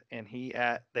stand, and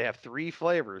they have 3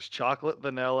 flavors: chocolate,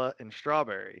 vanilla, and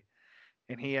strawberry.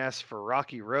 And he asks for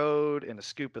Rocky Road and a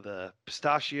scoop of the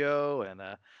pistachio, and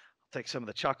I'll take some of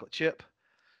the chocolate chip.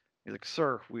 He's like,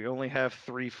 sir, we only have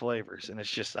 3 flavors. And I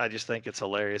just think it's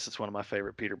hilarious. It's one of my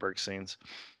favorite Peter Berg scenes.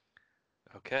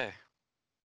 Okay.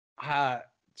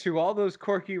 To all those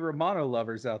Corky Romano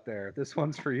lovers out there, this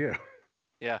one's for you.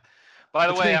 Yeah. By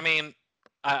the way, I mean,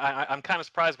 I'm kind of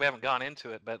surprised we haven't gone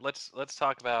into it, but let's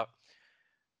talk about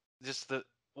just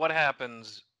what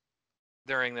happens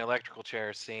during the electrical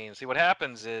chair scene. See, what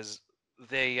happens is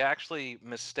they actually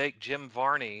mistake Jim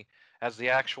Varney as the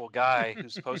actual guy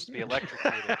who's supposed to be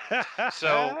electrocuted.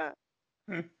 So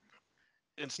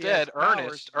instead,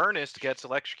 Ernest gets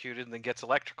electrocuted and then gets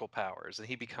electrical powers, and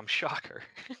he becomes Shocker.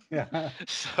 Yeah.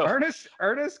 So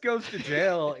Ernest goes to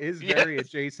jail is very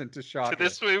adjacent to Shocker. To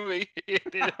this movie,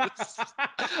 it is.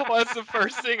 Well, that's the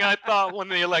first thing I thought when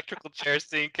the electrical chair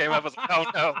scene came up. I was like, oh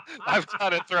no, I've got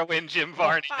to throw in Jim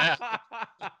Varney now.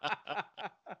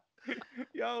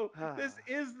 Yo, this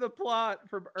is the plot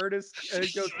from Ernest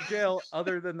Goes to Jail,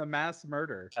 other than the mass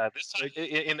murder. This time,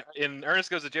 in Ernest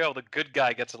Goes to Jail, the good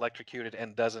guy gets electrocuted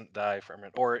and doesn't die from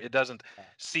it, or it doesn't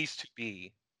cease to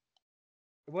be.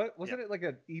 What wasn't it like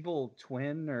an evil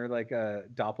twin or like a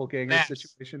doppelganger Nash,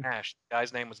 situation? Nash. The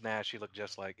guy's name was Nash. He looked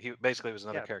just like he basically was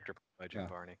another character by Jim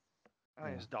Varney. I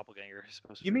think it's doppelganger.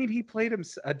 You mean he played him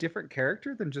a different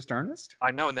character than just Ernest?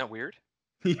 I know, isn't that weird?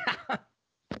 Yeah.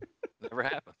 Never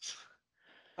happens.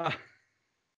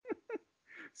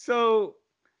 So,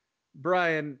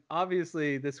 Brian,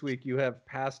 obviously this week you have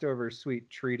passed over Sweet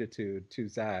Treatitude to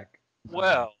Zach.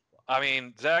 Well, I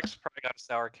mean, Zach's probably got a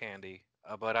sour candy,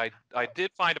 but I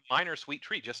did find a minor sweet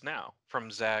treat just now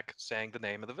from Zach saying the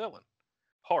name of the villain,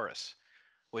 Horus,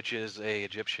 which is a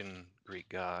Egyptian Greek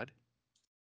god,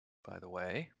 by the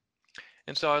way.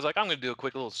 And so I was like, I'm going to do a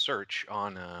quick little search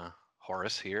on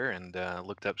Horus here, and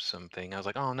looked up something. I was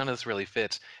like, oh, none of this really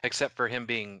fits, except for him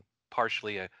being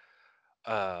partially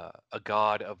a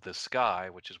god of the sky,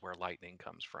 which is where lightning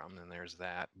comes from, and there's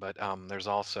that. But there's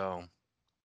also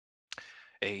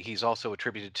he's also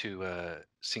attributed to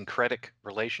syncretic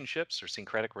relationships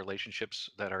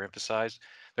that are emphasized.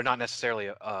 They're not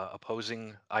necessarily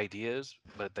opposing ideas,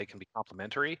 but they can be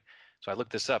complementary. So I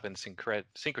looked this up, and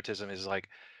syncretism is like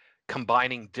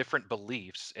combining different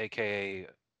beliefs, aka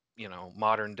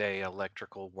modern day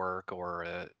electrical work or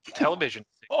television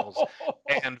signals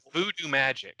and voodoo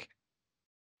magic.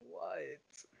 What?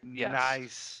 Yes.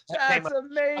 Nice. That's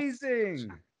amazing.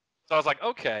 So I was like,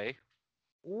 okay.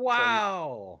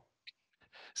 Wow.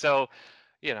 So,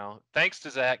 thanks to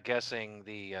Zach guessing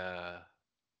the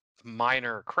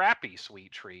minor crappy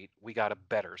sweet treat, we got a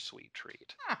better sweet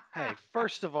treat. Hey,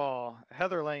 first of all,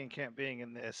 Heather Langenkamp being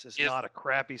in this is not a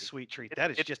crappy sweet treat. That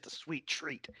is just a sweet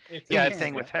treat. The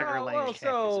thing with Heather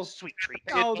Langenkamp is a sweet treat.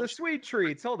 Oh, the sweet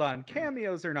treats. Hold on.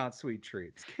 Cameos are not sweet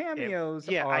treats. Cameos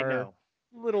are I know.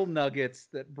 Little nuggets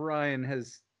that Brian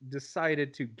has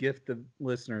decided to gift the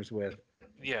listeners with.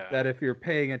 Yeah. That if you're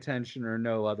paying attention or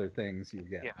no other things, you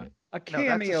get. Yeah. A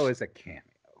cameo is a cameo.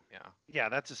 Yeah. Yeah,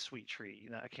 that's a sweet treat.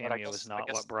 A cameo is not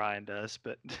what Brian does,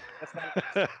 but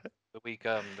the week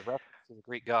the reference to the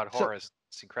Greek god Horus,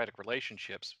 syncretic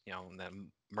relationships, and then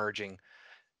merging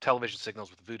television signals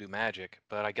with voodoo magic.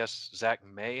 But I guess Zach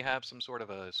may have some sort of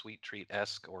a sweet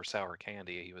treat-esque or sour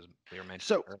candy. We were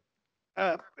mentioning.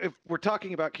 So, if we're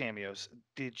talking about cameos,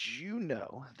 did you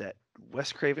know that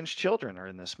Wes Craven's children are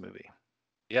in this movie?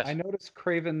 Yes. I noticed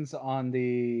Craven's on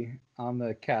the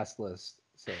cast list.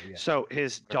 So yeah. So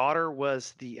his daughter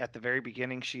was at the very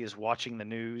beginning. She is watching the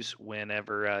news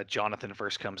whenever Jonathan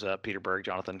first comes up. Peter Berg,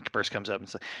 Jonathan first comes up and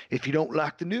says, "If you don't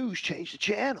like the news, change the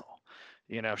channel."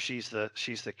 She's the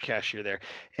cashier there.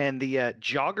 And the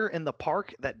jogger in the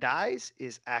park that dies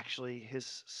is actually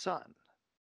his son,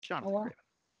 Jonathan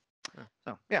Craven.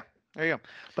 So yeah, there you go.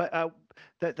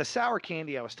 But the sour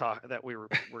candy I was talking that we're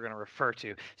going to refer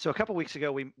to. So a couple weeks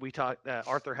ago we talked.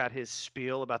 Arthur had his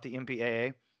spiel about the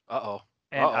MPAA.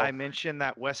 And I mentioned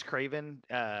that Wes Craven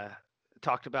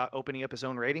talked about opening up his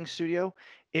own rating studio.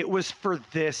 It was for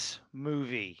this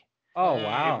movie. Oh,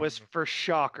 wow. It was for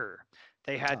Shocker.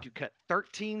 They had to cut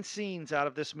 13 scenes out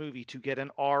of this movie to get an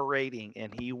R rating,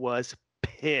 and he was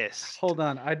pissed. Hold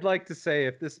on. I'd like to say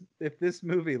if this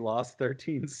movie lost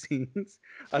 13 scenes,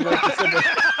 I'd like to send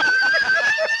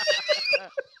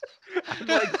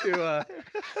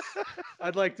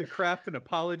I'd like to craft an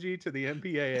apology to the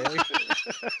MPAA.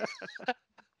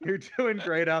 You're doing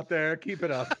great out there. Keep it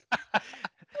up.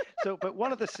 But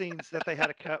one of the scenes that they had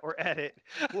to cut or edit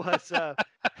was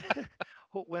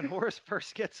when Horus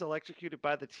first gets electrocuted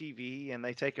by the TV and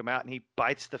they take him out and he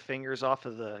bites the fingers off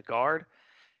of the guard.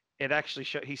 It actually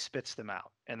he spits them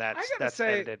out, and that's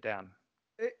edited down.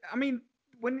 I mean,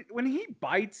 when he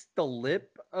bites the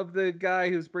lip of the guy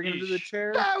who's bringing him to the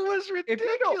chair, that was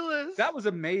ridiculous. That was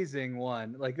amazing.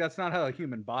 One, like, that's not how a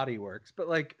human body works. But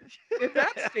like, if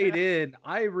that stayed in,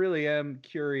 I really am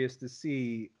curious to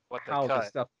see how the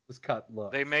stuff was cut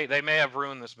looks. They may have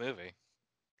ruined this movie.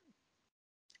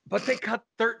 But they cut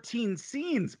 13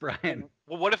 scenes, Brian.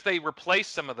 Well, what if they replace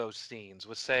some of those scenes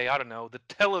with, say, I don't know, the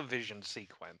television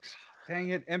sequence? Dang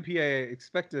it, MPAA,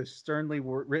 expect a sternly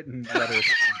written letter.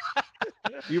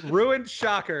 You ruined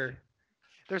Shocker.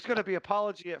 There's going to be an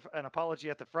apology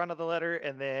at the front of the letter,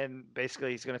 and then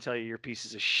basically he's going to tell you you're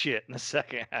pieces of shit in the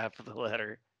second half of the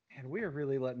letter. And we are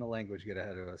really letting the language get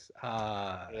ahead of us.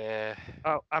 Yeah.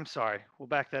 Oh, I'm sorry. We'll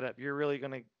back that up. You're really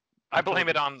going to... I blame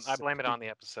it on the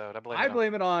episode. I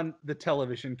blame it on the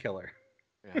television killer.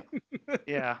 Yeah.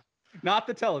 Yeah. Not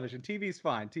the television. TV's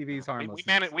fine. TV's harmless.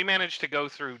 We managed to go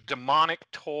through demonic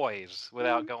toys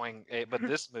without going. But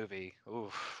this movie,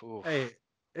 oof. Hey,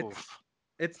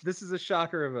 This is a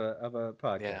shocker of a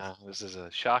podcast. Yeah, this is a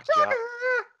shock jock.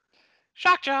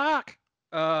 Shock jock.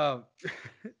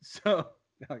 So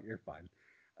no, you're fine.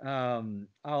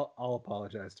 I'll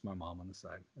apologize to my mom on the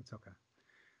side. It's okay.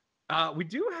 We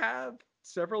do have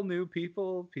several new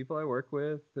people I work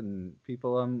with, and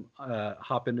people I'm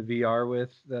hop into VR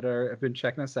with that have been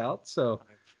checking us out. So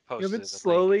you've been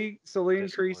slowly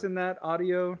increasing that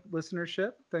audio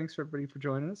listenership. Thanks everybody for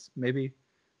joining us. Maybe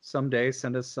someday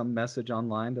send us some message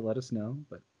online to let us know.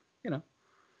 But you know,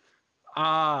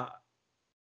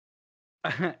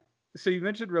 so you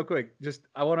mentioned real quick. Just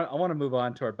I want to move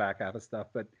on to our back half of stuff.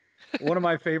 But one of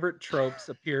my favorite tropes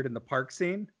appeared in the park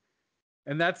scene,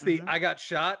 and that's the I got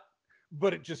shot,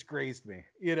 but it just grazed me.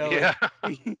 You know, yeah.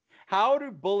 Like, how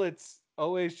do bullets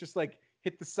always just like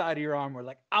hit the side of your arm? Where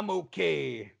like I'm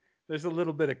okay. There's a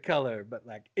little bit of color, but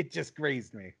like it just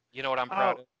grazed me. You know what I'm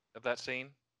proud of that scene?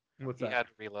 What's he that? had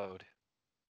to reload.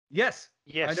 Yes,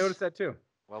 I Yes. noticed that too.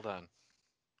 Well done.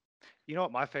 You know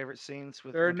what my favorite scenes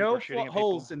with There are when people no are shooting at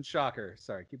holes people? in Shocker.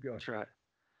 Sorry, keep going. That's right.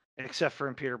 Except for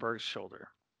in Peter Berg's shoulder.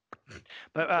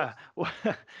 But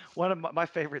one of my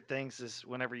favorite things is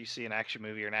whenever you see an action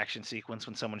movie or an action sequence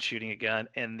when someone's shooting a gun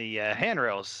and the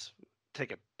handrails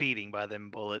take a beating by them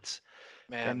bullets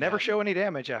and never show any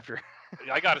damage after.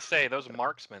 I gotta say, those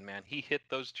marksmen, man, he hit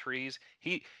those trees.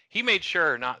 He made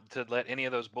sure not to let any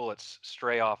of those bullets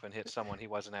stray off and hit someone he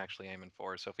wasn't actually aiming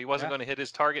for. So if he wasn't going to hit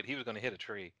his target, he was going to hit a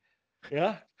tree.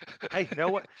 Yeah. Hey,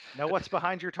 know what's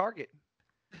behind your target.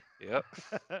 Yep.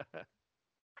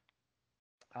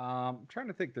 I'm trying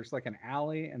to think. There's like an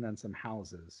alley and then some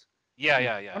houses.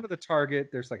 Yeah. Under the target,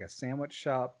 there's like a sandwich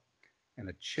shop and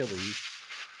a Chili's.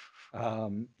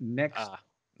 Next.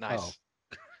 Nice.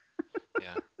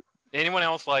 Yeah. Anyone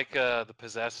else like the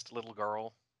possessed little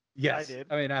girl? Yes, I did.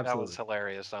 I mean, absolutely. That was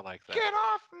hilarious. I like that. Get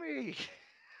off me!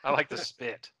 I like the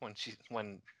spit when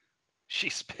she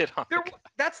spit on the guy.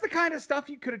 That's the kind of stuff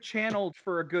you could have channeled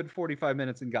for a good 45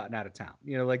 minutes and gotten out of town.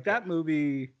 You know, like that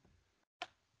movie.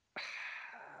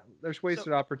 There's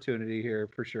wasted opportunity here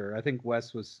for sure. I think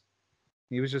Wes was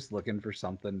just looking for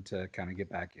something to kind of get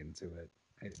back into it.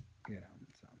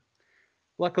 So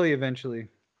luckily, eventually,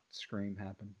 Scream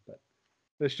happened, but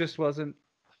this just wasn't.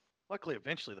 Luckily,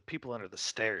 eventually, the people under the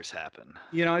stairs happen.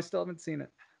 You know, I still haven't seen it.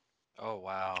 Oh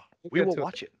wow. We will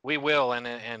watch it. We will,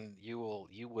 and you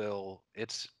will.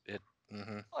 It's.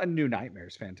 A New Nightmare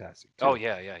is fantastic. Too. Oh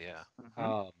yeah.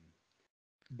 Mm-hmm.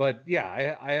 But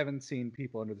yeah, I haven't seen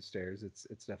People Under the Stairs. It's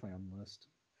definitely on the list.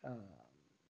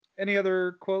 Any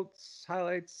other quotes,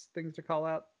 highlights, things to call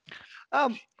out?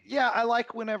 Yeah, I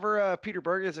like whenever Peter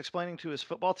Berg is explaining to his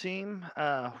football team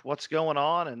what's going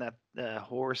on, and that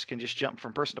horse can just jump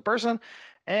from person to person,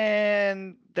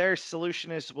 and their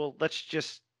solution is, well, let's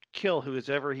just kill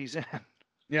whoever he's in.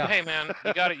 Yeah. Hey man,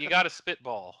 you got to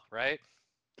spitball, right?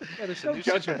 Yeah, there's no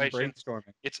judgment in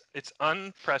brainstorming. It's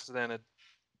unprecedented.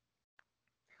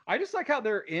 I just like how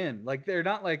they're in. Like they're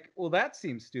not like, well, that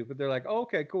seems stupid. They're like, oh,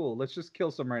 okay, cool. Let's just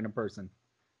kill some random person.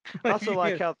 I also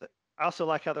like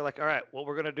how they're like, all right, what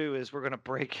we're gonna do is we're gonna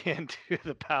break into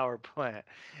the power plant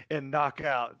and knock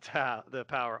out the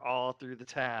power all through the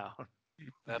town.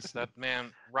 That's that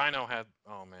man. Rhino had.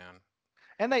 Oh man.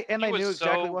 And they knew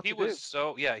exactly what to do. He was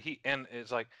so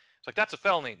it's like that's a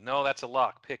felony. No, that's a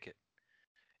lock. Pick it.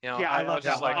 You know, yeah, I was that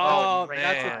just like, oh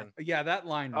man. That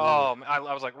line. Oh, I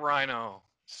was like, Rhino,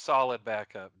 solid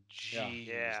backup. Jeez,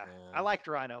 yeah. Man. I liked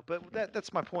Rhino, but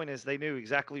that's my point is they knew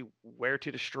exactly where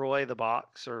to destroy the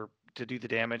box or to do the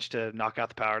damage to knock out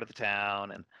the power to the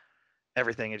town and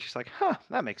everything. It's just like,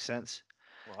 that makes sense.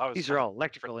 Well, these are all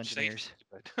electrical engineers.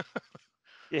 But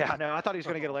yeah, no, I thought he was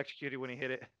going to get electrocuted when he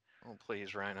hit it. Oh,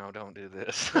 please, Rhino, don't do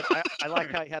this. I like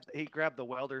how he grabbed the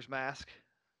welder's mask.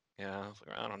 Yeah, I was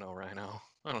like, I don't know, Rhino.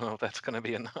 I don't know if that's going to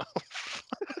be enough.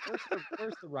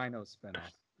 Where's the Rhino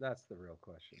spinoff? That's the real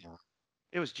question. Yeah.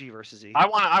 It was G versus E. I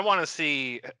want to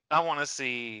see.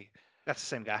 That's the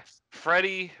same guy.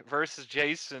 Freddy versus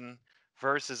Jason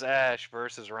versus Ash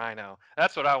versus Rhino.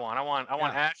 That's what I want. I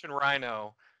want Ash and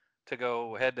Rhino to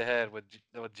go head to head with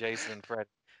Jason and Freddy.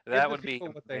 That would be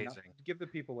amazing. Give the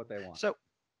people what they want.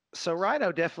 So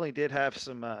Rhino definitely did have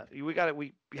some. We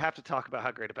have to talk about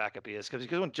how great a backup he is because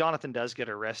when Jonathan does get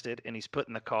arrested and he's put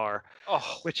in the car,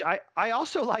 which I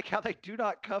also like how they do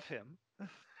not cuff him.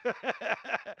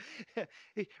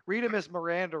 Read him as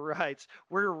Miranda writes,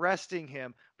 "We're arresting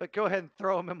him, but go ahead and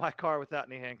throw him in my car without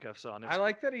any handcuffs on." I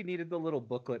like that he needed the little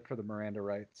booklet for the Miranda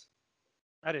rights.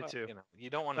 I did too. You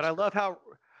don't want. But I love how.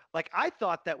 Like, I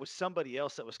thought that was somebody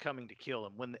else that was coming to kill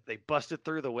him when they busted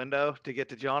through the window to get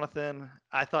to Jonathan.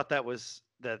 I thought that was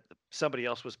that somebody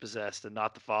else was possessed and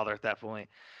not the father at that point,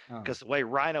 Oh. because the way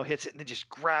Rhino hits it and then just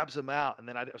grabs him out, and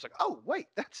then I was like, oh wait,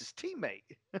 that's his teammate.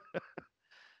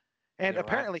 And Yeah,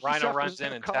 apparently he Rhino suffers runs in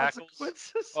no and tackles.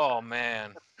 consequences. Oh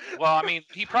man. Well, I mean,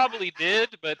 he probably did,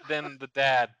 but then the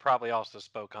dad probably also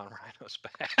spoke on Rhino's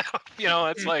behalf.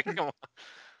 It's like, come on.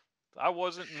 I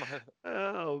wasn't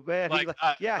Oh man, like,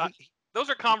 he those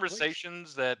are breaks.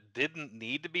 conversations that didn't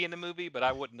need to be in the movie, but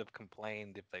I wouldn't have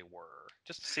complained if they were.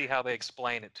 Just to see how they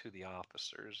explain it to the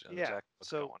officers and Yeah, exactly what's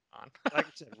so going on. like I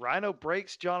said, Rhino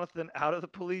breaks Jonathan out of the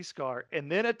police car and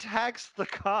then attacks the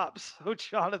cops so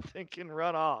Jonathan can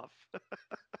run off.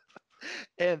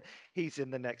 And he's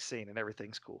in the next scene and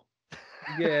everything's cool.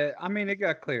 Yeah, I mean, it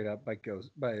got cleared up by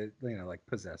like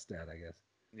possessed dad, I guess.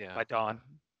 Yeah. By Don.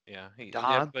 Yeah.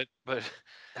 Don. But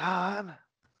Don.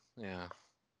 yeah.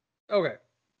 Okay.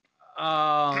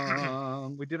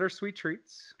 We did our sweet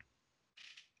treats.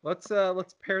 Let's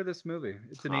pair this movie.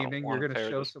 It's an I don't evening. wanna You're gonna pair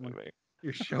show this someone. movie.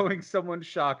 You're showing someone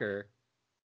Shocker.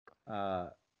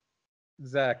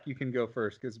 Zach, you can go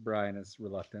first because Brian is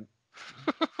reluctant.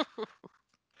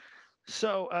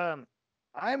 So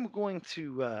I'm going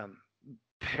to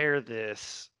pair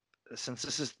this, since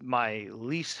this is my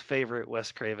least favorite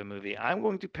Wes Craven movie. I'm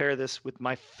going to pair this with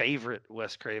my favorite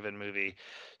Wes Craven movie,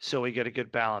 so we get a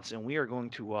good balance. And we are going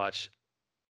to watch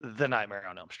The Nightmare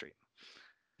on Elm Street.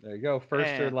 There you go. First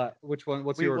or And last? Which one?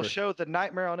 What's we the will order? show The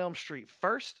Nightmare on Elm Street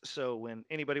first, so when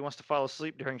anybody wants to fall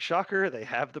asleep during Shocker, they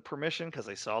have the permission because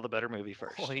they saw the better movie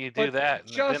first. Well, you do But that,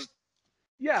 and just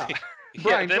yeah. then,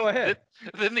 Brian, go ahead.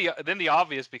 Then the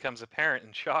obvious becomes apparent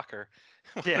in Shocker.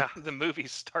 Yeah. The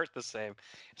movies start the same.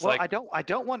 It's Well, like, I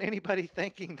don't want anybody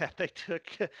thinking that they took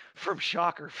from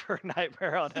Shocker for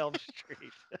Nightmare on Elm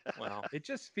Street. well, It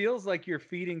just feels like you're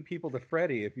feeding people to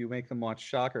Freddy if you make them watch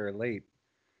Shocker late.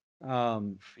 yeah.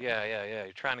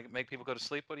 You're trying to make people go to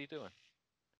sleep. What are you doing?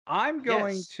 I'm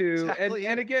going Yes, to, exactly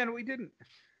and it. again, we didn't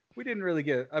really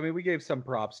give. I mean, we gave some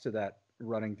props to that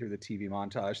running through the TV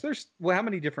montage. There's how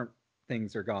many different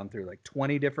things are gone through? Like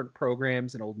 20 different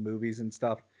programs and old movies and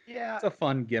stuff. Yeah, It's a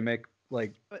fun gimmick.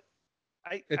 Like but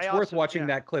it's I worth also, watching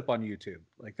that clip on YouTube.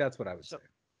 Like that's what I would say.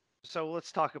 So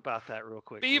let's talk about that real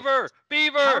quick. Beaver.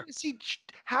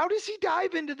 How does he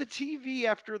dive into the TV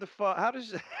after the fun? How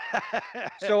does?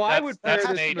 So I would pair that's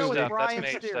this made movie. stuff. That's Brian's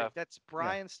made theory. stuff. That's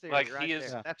Brian's theory Like, right he is-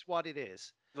 there. Yeah. That's what it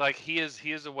is. Like he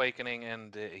is awakening,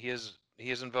 and he is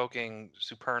invoking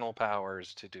supernal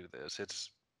powers to do this.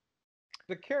 It's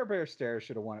The Care Bear stare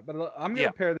should have won it, but I'm going to Yeah.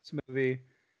 pair this movie.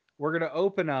 We're going to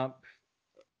open up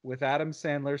with Adam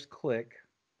Sandler's Click,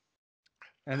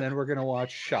 and then we're going to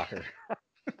watch Shocker.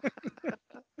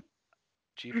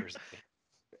 Jeepers.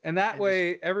 And that And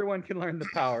way, everyone can learn the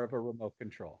power of a remote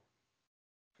control.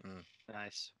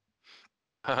 Nice.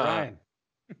 Brian,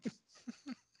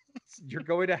 you're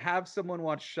going to have someone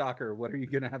watch Shocker. What are you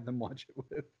going to have them watch it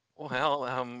with? Well,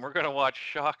 we're gonna watch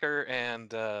Shocker,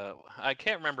 and I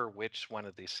can't remember which one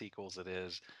of these sequels it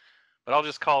is, but I'll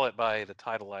just call it by the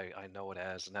title I know it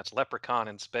as, and that's Leprechaun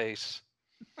in Space.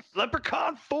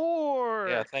 Leprechaun 4.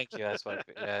 Yeah, thank you. That's what.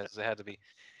 Yeah, it had to be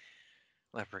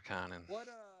Leprechaun and.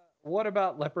 What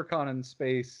about Leprechaun in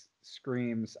Space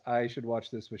screams, I should watch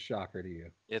this with Shocker to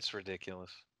you? It's ridiculous.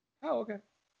 Oh, okay.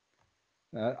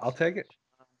 I'll take it.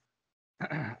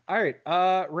 All right.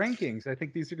 Rankings. I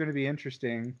think these are going to be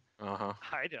interesting. Uh-huh.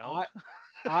 I don't.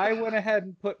 I went ahead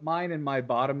and put mine in my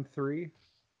bottom three.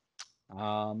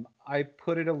 I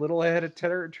put it a little ahead of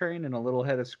Terror Train and a little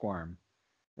ahead of Squirm.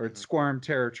 Or Mhm. Squirm,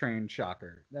 Terror Train,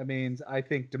 Shocker. That means I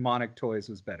think Demonic Toys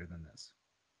was better than this.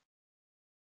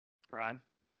 Brian.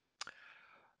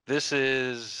 This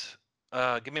is.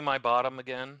 Give me my bottom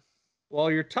again.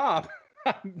 Well, your top.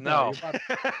 No. your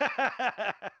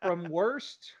bottom. From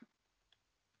worst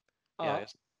Yeah. up,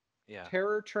 Yeah.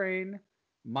 Terror Train,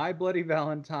 My Bloody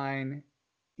Valentine,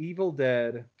 Evil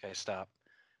Dead. Okay, stop.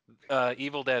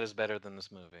 Evil Dead is better than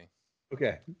this movie.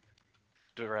 Okay.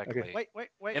 Directly. Wait.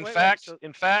 In wait. fact, So,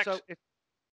 in fact, so if,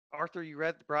 Arthur, you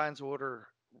read Brian's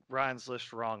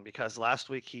list wrong, because last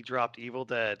week he dropped Evil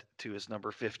Dead to his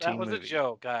number 15 that was movie. a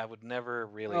joke. I would never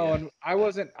really. Oh, and I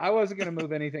wasn't going to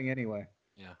move anything anyway.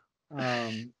 Yeah.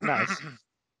 Nice.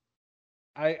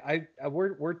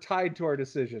 We're tied to our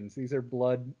decisions. These are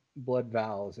blood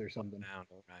vows or something. Down,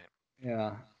 right.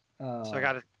 Yeah. So I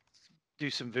got to do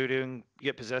some voodoo and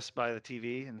get possessed by the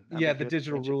TV. And that'd Yeah, be the good.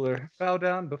 digital ruler. Bow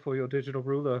down before your digital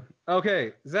ruler.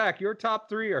 Okay, Zach, your top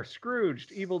three are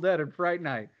Scrooged, Evil Dead, and Fright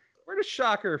Night. Where does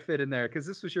Shocker fit in there? Because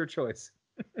this was your choice.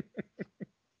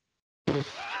 Would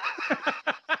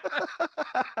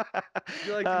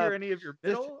you like to hear any of your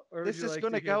middle, or would This you is like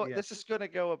going to to hear go. the end? This is going to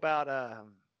go about.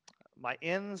 My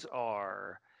ends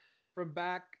are from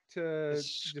back to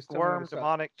just tell me what Squirm, it's about.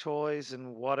 Demonic Toys,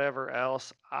 and whatever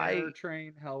else. Terror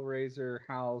Train, Hellraiser,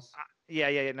 House.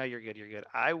 Yeah. No, you're good. You're good.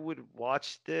 I would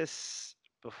watch this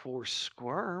before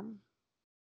Squirm,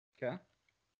 Okay.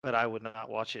 but I would not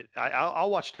watch it. I'll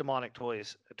watch Demonic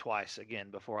Toys twice again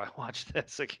before I watch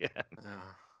this again.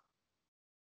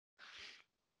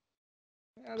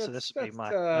 Yeah, So this would be my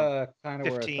kind of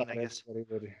where I 15, thought I guess. everybody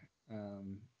would.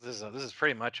 This is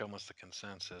pretty much almost the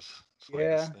consensus. It's like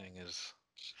Yeah. this thing is.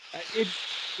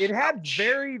 It had Ouch.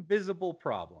 very visible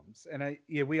problems, and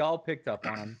we all picked up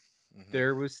on them. Mhm.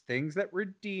 There was things that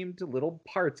redeemed little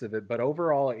parts of it, but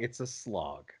overall, it's a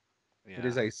slog. It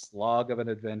is Yeah. a slog of an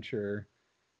adventure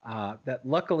that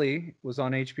luckily was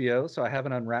on HBO, so I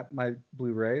haven't unwrapped my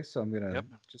Blu-ray, so I'm gonna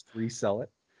just resell it,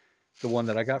 the one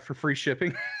that I got for free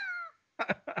shipping.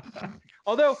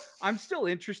 Although I'm still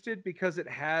interested because it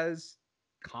has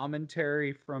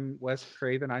commentary from Wes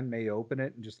Craven. I may open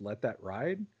it and just let that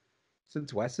ride.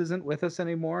 Since Wes isn't with us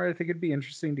anymore, I think it'd be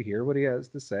interesting to hear what he has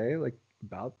to say, like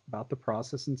about the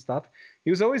process and stuff.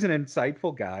 He was always an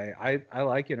insightful guy. I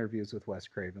like interviews with Wes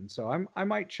Craven, so I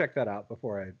might check that out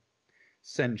before I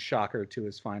send Shocker to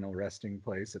his final resting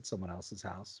place at someone else's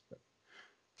house. But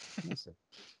we'll see.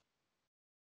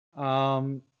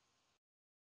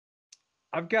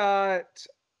 I've got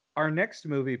our next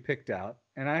movie picked out,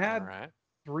 and I had All right.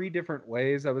 3 different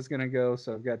ways I was going to go,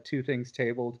 so I've got 2 things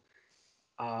tabled.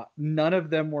 None of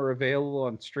them were available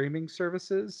on streaming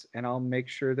services, and I'll make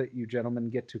sure that you gentlemen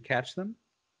get to catch them.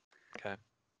 Okay.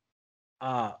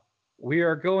 We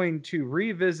are going to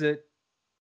revisit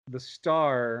the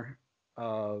star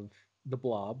of The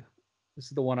Blob. This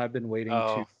is the one I've been waiting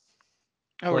to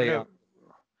play no. on.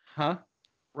 Huh?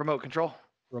 Remote Control.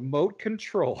 Remote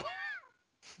Control.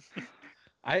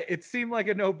 It seemed like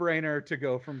a no-brainer to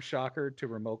go from Shocker to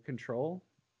Remote Control.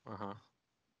 Uh-huh.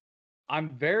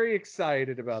 I'm very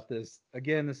excited about this.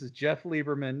 Again, this is Jeff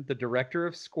Lieberman, the director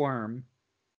of Squirm.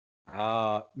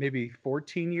 Maybe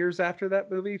 14 years after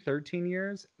that movie, 13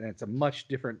 years, and it's a much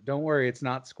different. Don't worry, it's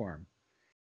not Squirm.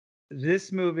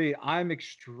 This movie, I'm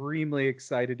extremely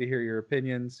excited to hear your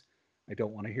opinions. I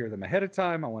don't want to hear them ahead of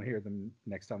time. I want to hear them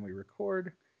next time we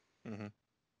record. Mm-hmm.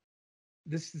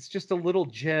 This is just a little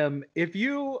gem. If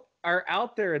you are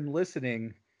out there and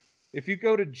listening, if you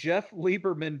go to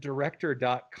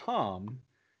jeffliebermandirector.com,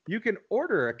 you can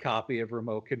order a copy of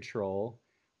Remote Control.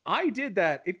 I did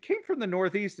that. It came from the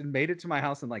Northeast and made it to my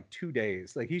house in like 2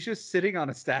 days. Like he's just sitting on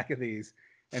a stack of these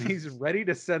and he's ready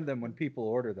to send them when people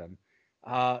order them.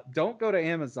 Don't go to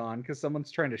Amazon because someone's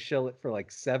trying to shill it for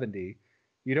like 70.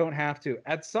 You don't have to.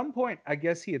 At some point, I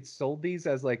guess he had sold these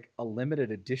as like a limited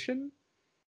edition.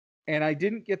 And I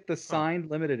didn't get the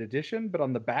signed limited edition, but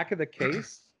on the back of the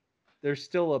case, there's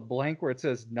still a blank where it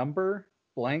says number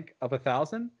blank of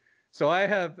 1,000. So I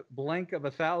have blank of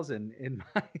 1,000 in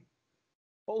my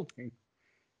holding.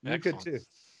 You could too.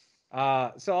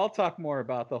 So I'll talk more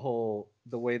about the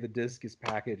way the disc is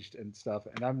packaged and stuff.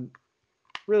 And I'm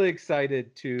really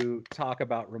excited to talk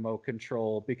about Remote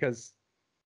Control because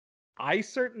I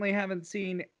certainly haven't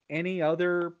seen any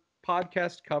other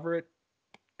podcast cover it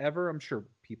ever. I'm sure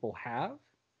people have.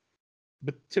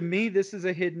 But to me, this is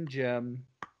a hidden gem.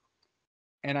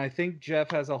 And I think Jeff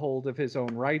has a hold of his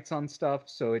own rights on stuff.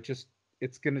 So it's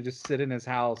going to just sit in his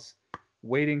house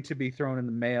waiting to be thrown in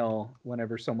the mail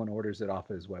whenever someone orders it off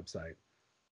his website.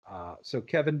 So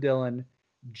Kevin Dillon,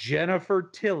 Jennifer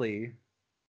Tilly,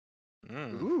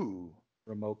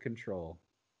 Remote Control.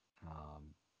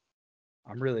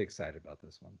 I'm really excited about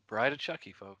this one. Bride of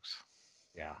Chucky, folks.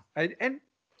 Yeah. And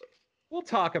we'll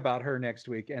talk about her next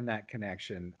week and that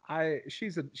connection.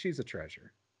 She's a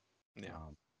treasure. Yeah.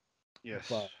 Yes.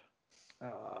 But,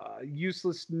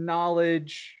 useless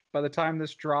knowledge. By the time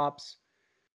this drops,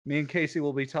 me and Casey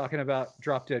will be talking about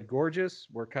Drop Dead Gorgeous.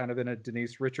 We're kind of in a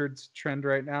Denise Richards trend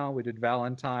right now. We did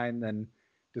Valentine, then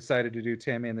decided to do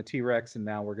Tammy and the T-Rex, and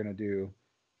now we're going to do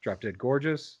Drop Dead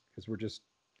Gorgeous because we're just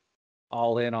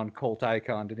all in on cult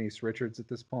icon Denise Richards at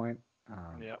this point.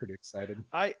 Pretty excited.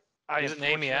 Isn't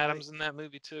Amy Adams in that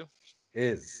movie too?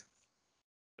 Is.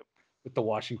 With the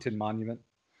Washington Monument.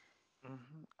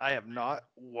 I have not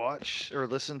watched or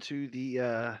listened to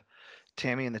the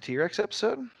Tammy and the T-Rex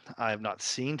episode. I have not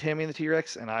seen Tammy and the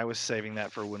T-Rex, and I was saving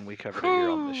that for when we covered it here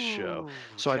on this show.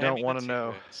 So I don't want to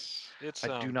know.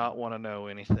 I do not want to know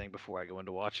anything before I go in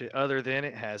to watch it, other than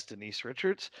it has Denise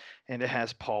Richards and it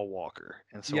has Paul Walker,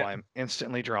 and so I'm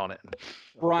instantly drawn in.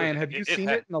 Brian, have you seen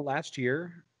it in the last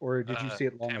year, or did you see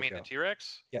it long Tammy ago? and the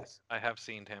T-Rex? Yes. I have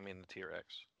seen Tammy and the T-Rex.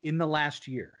 In the last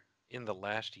year? In the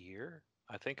last year?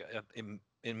 I think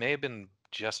it may have been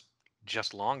just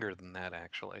longer than that,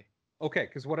 actually. Okay,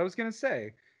 because what I was going to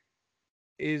say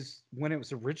is when it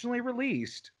was originally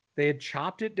released, they had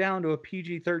chopped it down to a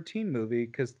PG-13 movie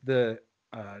because the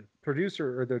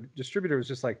producer or the distributor was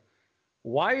just like,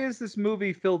 why is this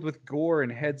movie filled with gore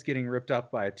and heads getting ripped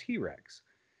up by a T-Rex?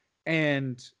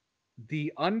 And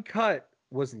the uncut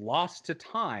was lost to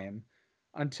time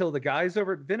until the guys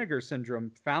over at Vinegar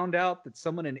Syndrome found out that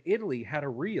someone in Italy had a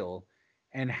reel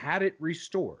and had it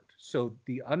restored. So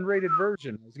the unrated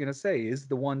version, I was going to say, is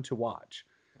the one to watch.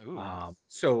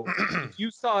 So if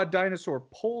you saw a dinosaur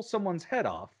pull someone's head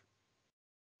off,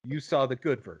 you saw the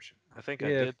good version. I think I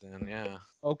did then, yeah.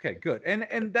 Okay, good.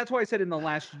 And that's why I said in the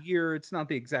last year, it's not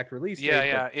the exact release date.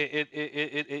 Yeah.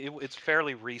 It's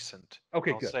fairly recent.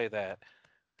 Okay, I'll good. say that.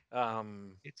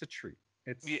 It's a treat.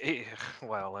 It's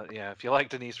well, yeah. If you like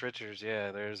Denise Richards,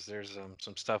 yeah, there's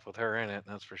some stuff with her in it.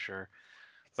 That's for sure.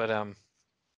 But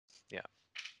yeah.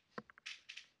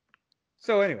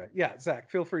 So anyway, yeah,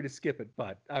 Zach, feel free to skip it.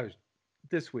 But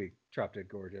this week, Drop Dead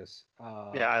Gorgeous.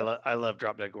 Yeah, I love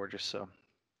Drop Dead Gorgeous. So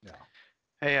yeah.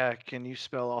 Hey, can you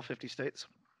spell all 50 states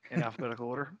in alphabetical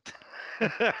order?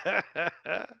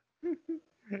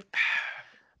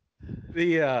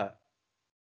 The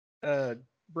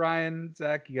Brian,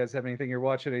 Zach, you guys have anything you're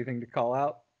watching? Anything to call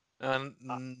out?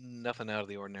 Nothing out of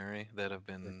the ordinary that I've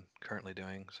been currently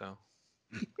doing. So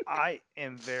I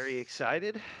am very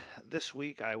excited. This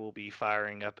week I will be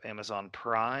firing up Amazon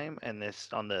Prime, and this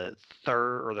on the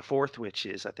 3rd or the 4th, which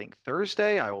is I think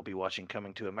Thursday, I will be watching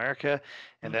Coming to America,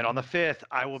 and then on the 5th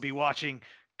I will be watching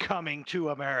Coming to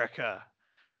America.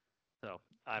 So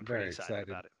I'm pretty excited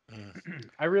about it.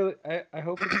 I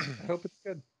hope it's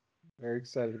good. Very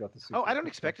excited about the sequel. Oh, I don't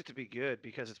expect it to be good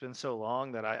because it's been so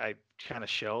long that I kind of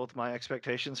shelved my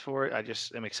expectations for it. I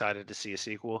just am excited to see a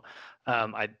sequel.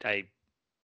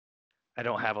 I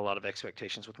don't have a lot of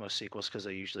expectations with most sequels because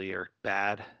they usually are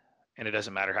bad, and it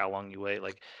doesn't matter how long you wait.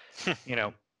 Like,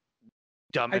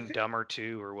 Dumb and Dumber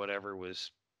 2 or whatever was.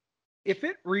 If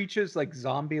it reaches like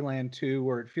Zombieland 2,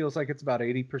 where it feels like it's about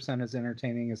 80% as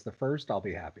entertaining as the first, I'll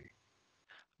be happy.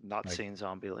 Not seen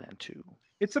Zombieland 2.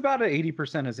 It's about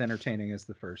 80% as entertaining as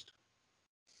the first.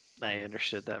 I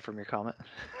understood that from your comment.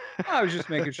 I was just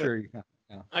making sure you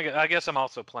know. I guess I'm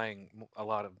also playing a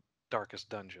lot of Darkest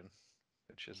Dungeon,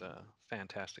 which is a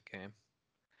fantastic game.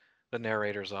 The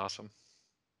narrator's awesome.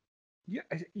 Yeah,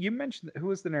 you mentioned who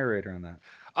was the narrator on that?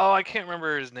 Oh, I can't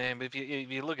remember his name. But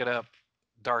if you look it up,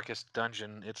 Darkest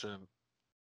Dungeon, it's a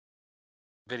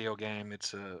video game.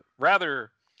 It's a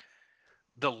rather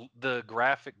the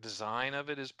graphic design of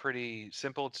it is pretty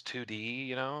simple. It's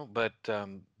 2D, but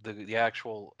the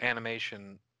actual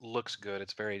animation looks good.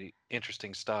 It's very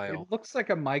interesting style. It looks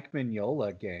like a Mike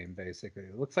Mignola game, basically.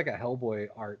 It looks like a Hellboy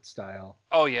art style.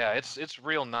 Oh yeah, it's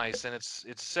real nice, and it's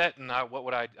set in what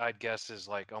would I'd guess is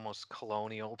like almost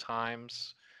colonial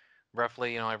times,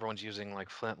 roughly. Everyone's using like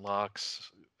flintlocks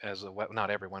as a weapon.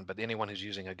 Not everyone, but anyone who's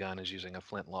using a gun is using a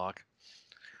flintlock.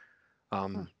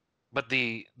 But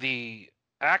the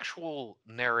actual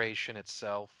narration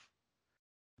itself,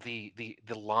 the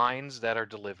lines that are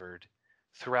delivered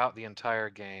throughout the entire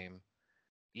game,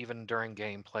 even during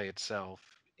gameplay itself,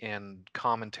 and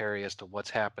commentary as to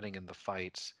what's happening in the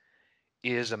fights,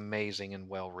 is amazing and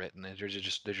well written. And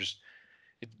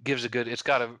it gives a good.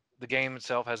 The game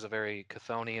itself has a very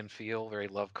Chthonian feel, very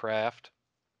Lovecraft,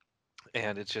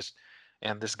 and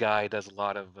this guy does a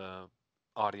lot of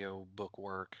audio book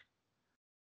work,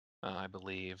 I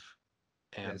believe.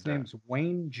 And his name's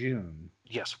Wayne June.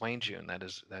 Yes, Wayne June. That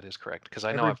is correct. Because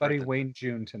I know everybody Wayne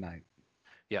June tonight.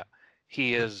 Yeah,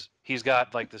 he's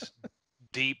got like this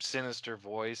deep, sinister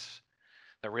voice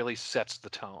that really sets the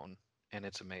tone, and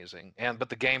it's amazing. But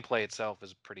the gameplay itself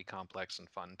is pretty complex and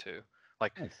fun too.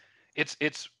 Like, nice.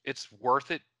 It's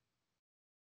worth it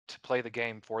to play the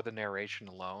game for the narration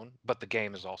alone, but the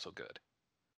game is also good.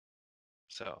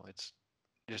 So it's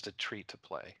just a treat to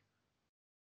play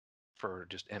for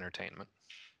just entertainment.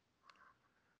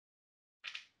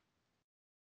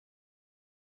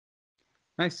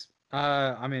 Nice.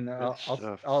 I mean, I'll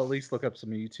at least look up some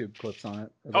YouTube clips on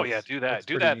it. Oh yeah, do that.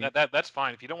 Do that. That's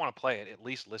fine. If you don't want to play it, at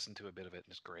least listen to a bit of it.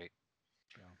 It's great.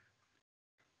 Yeah.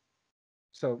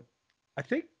 So, I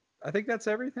think that's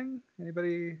everything.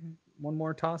 Anybody? One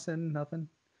more toss in? Nothing.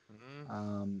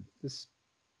 Just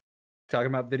talking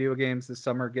about video games this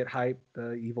summer. Get hyped.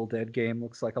 The Evil Dead game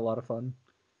looks like a lot of fun.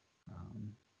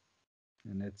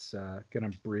 And it's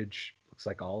gonna bridge. Looks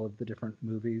like all of the different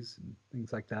movies and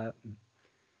things like that.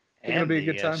 And it'll be a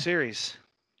good time. Series.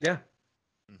 Yeah.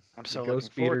 I'm so looking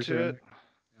forward to it.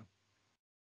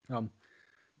 Yeah.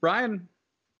 Brian,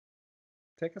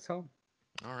 take us home.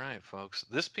 All right, folks.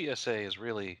 This PSA is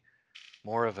really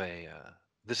more of a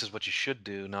this is what you should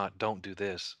do, not don't do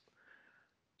this.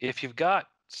 if you've got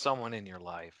someone in your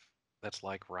life that's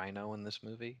like Rhino in this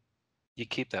movie, you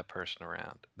keep that person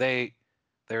around.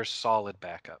 They're solid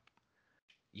backup.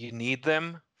 You need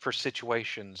them for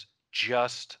situations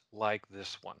just like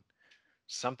this one.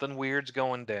 Something weird's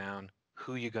going down.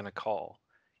 Who you gonna call?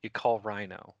 You call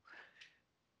Rhino.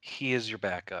 He is your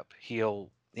backup.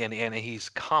 And he's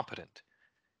competent.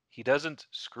 He doesn't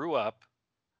screw up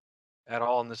at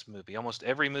all in this movie. Almost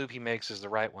every move he makes is the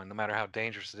right one, no matter how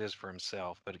dangerous it is for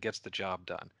himself, but it gets the job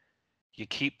done. You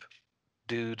keep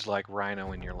dudes like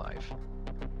Rhino in your life.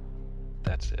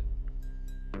 That's it.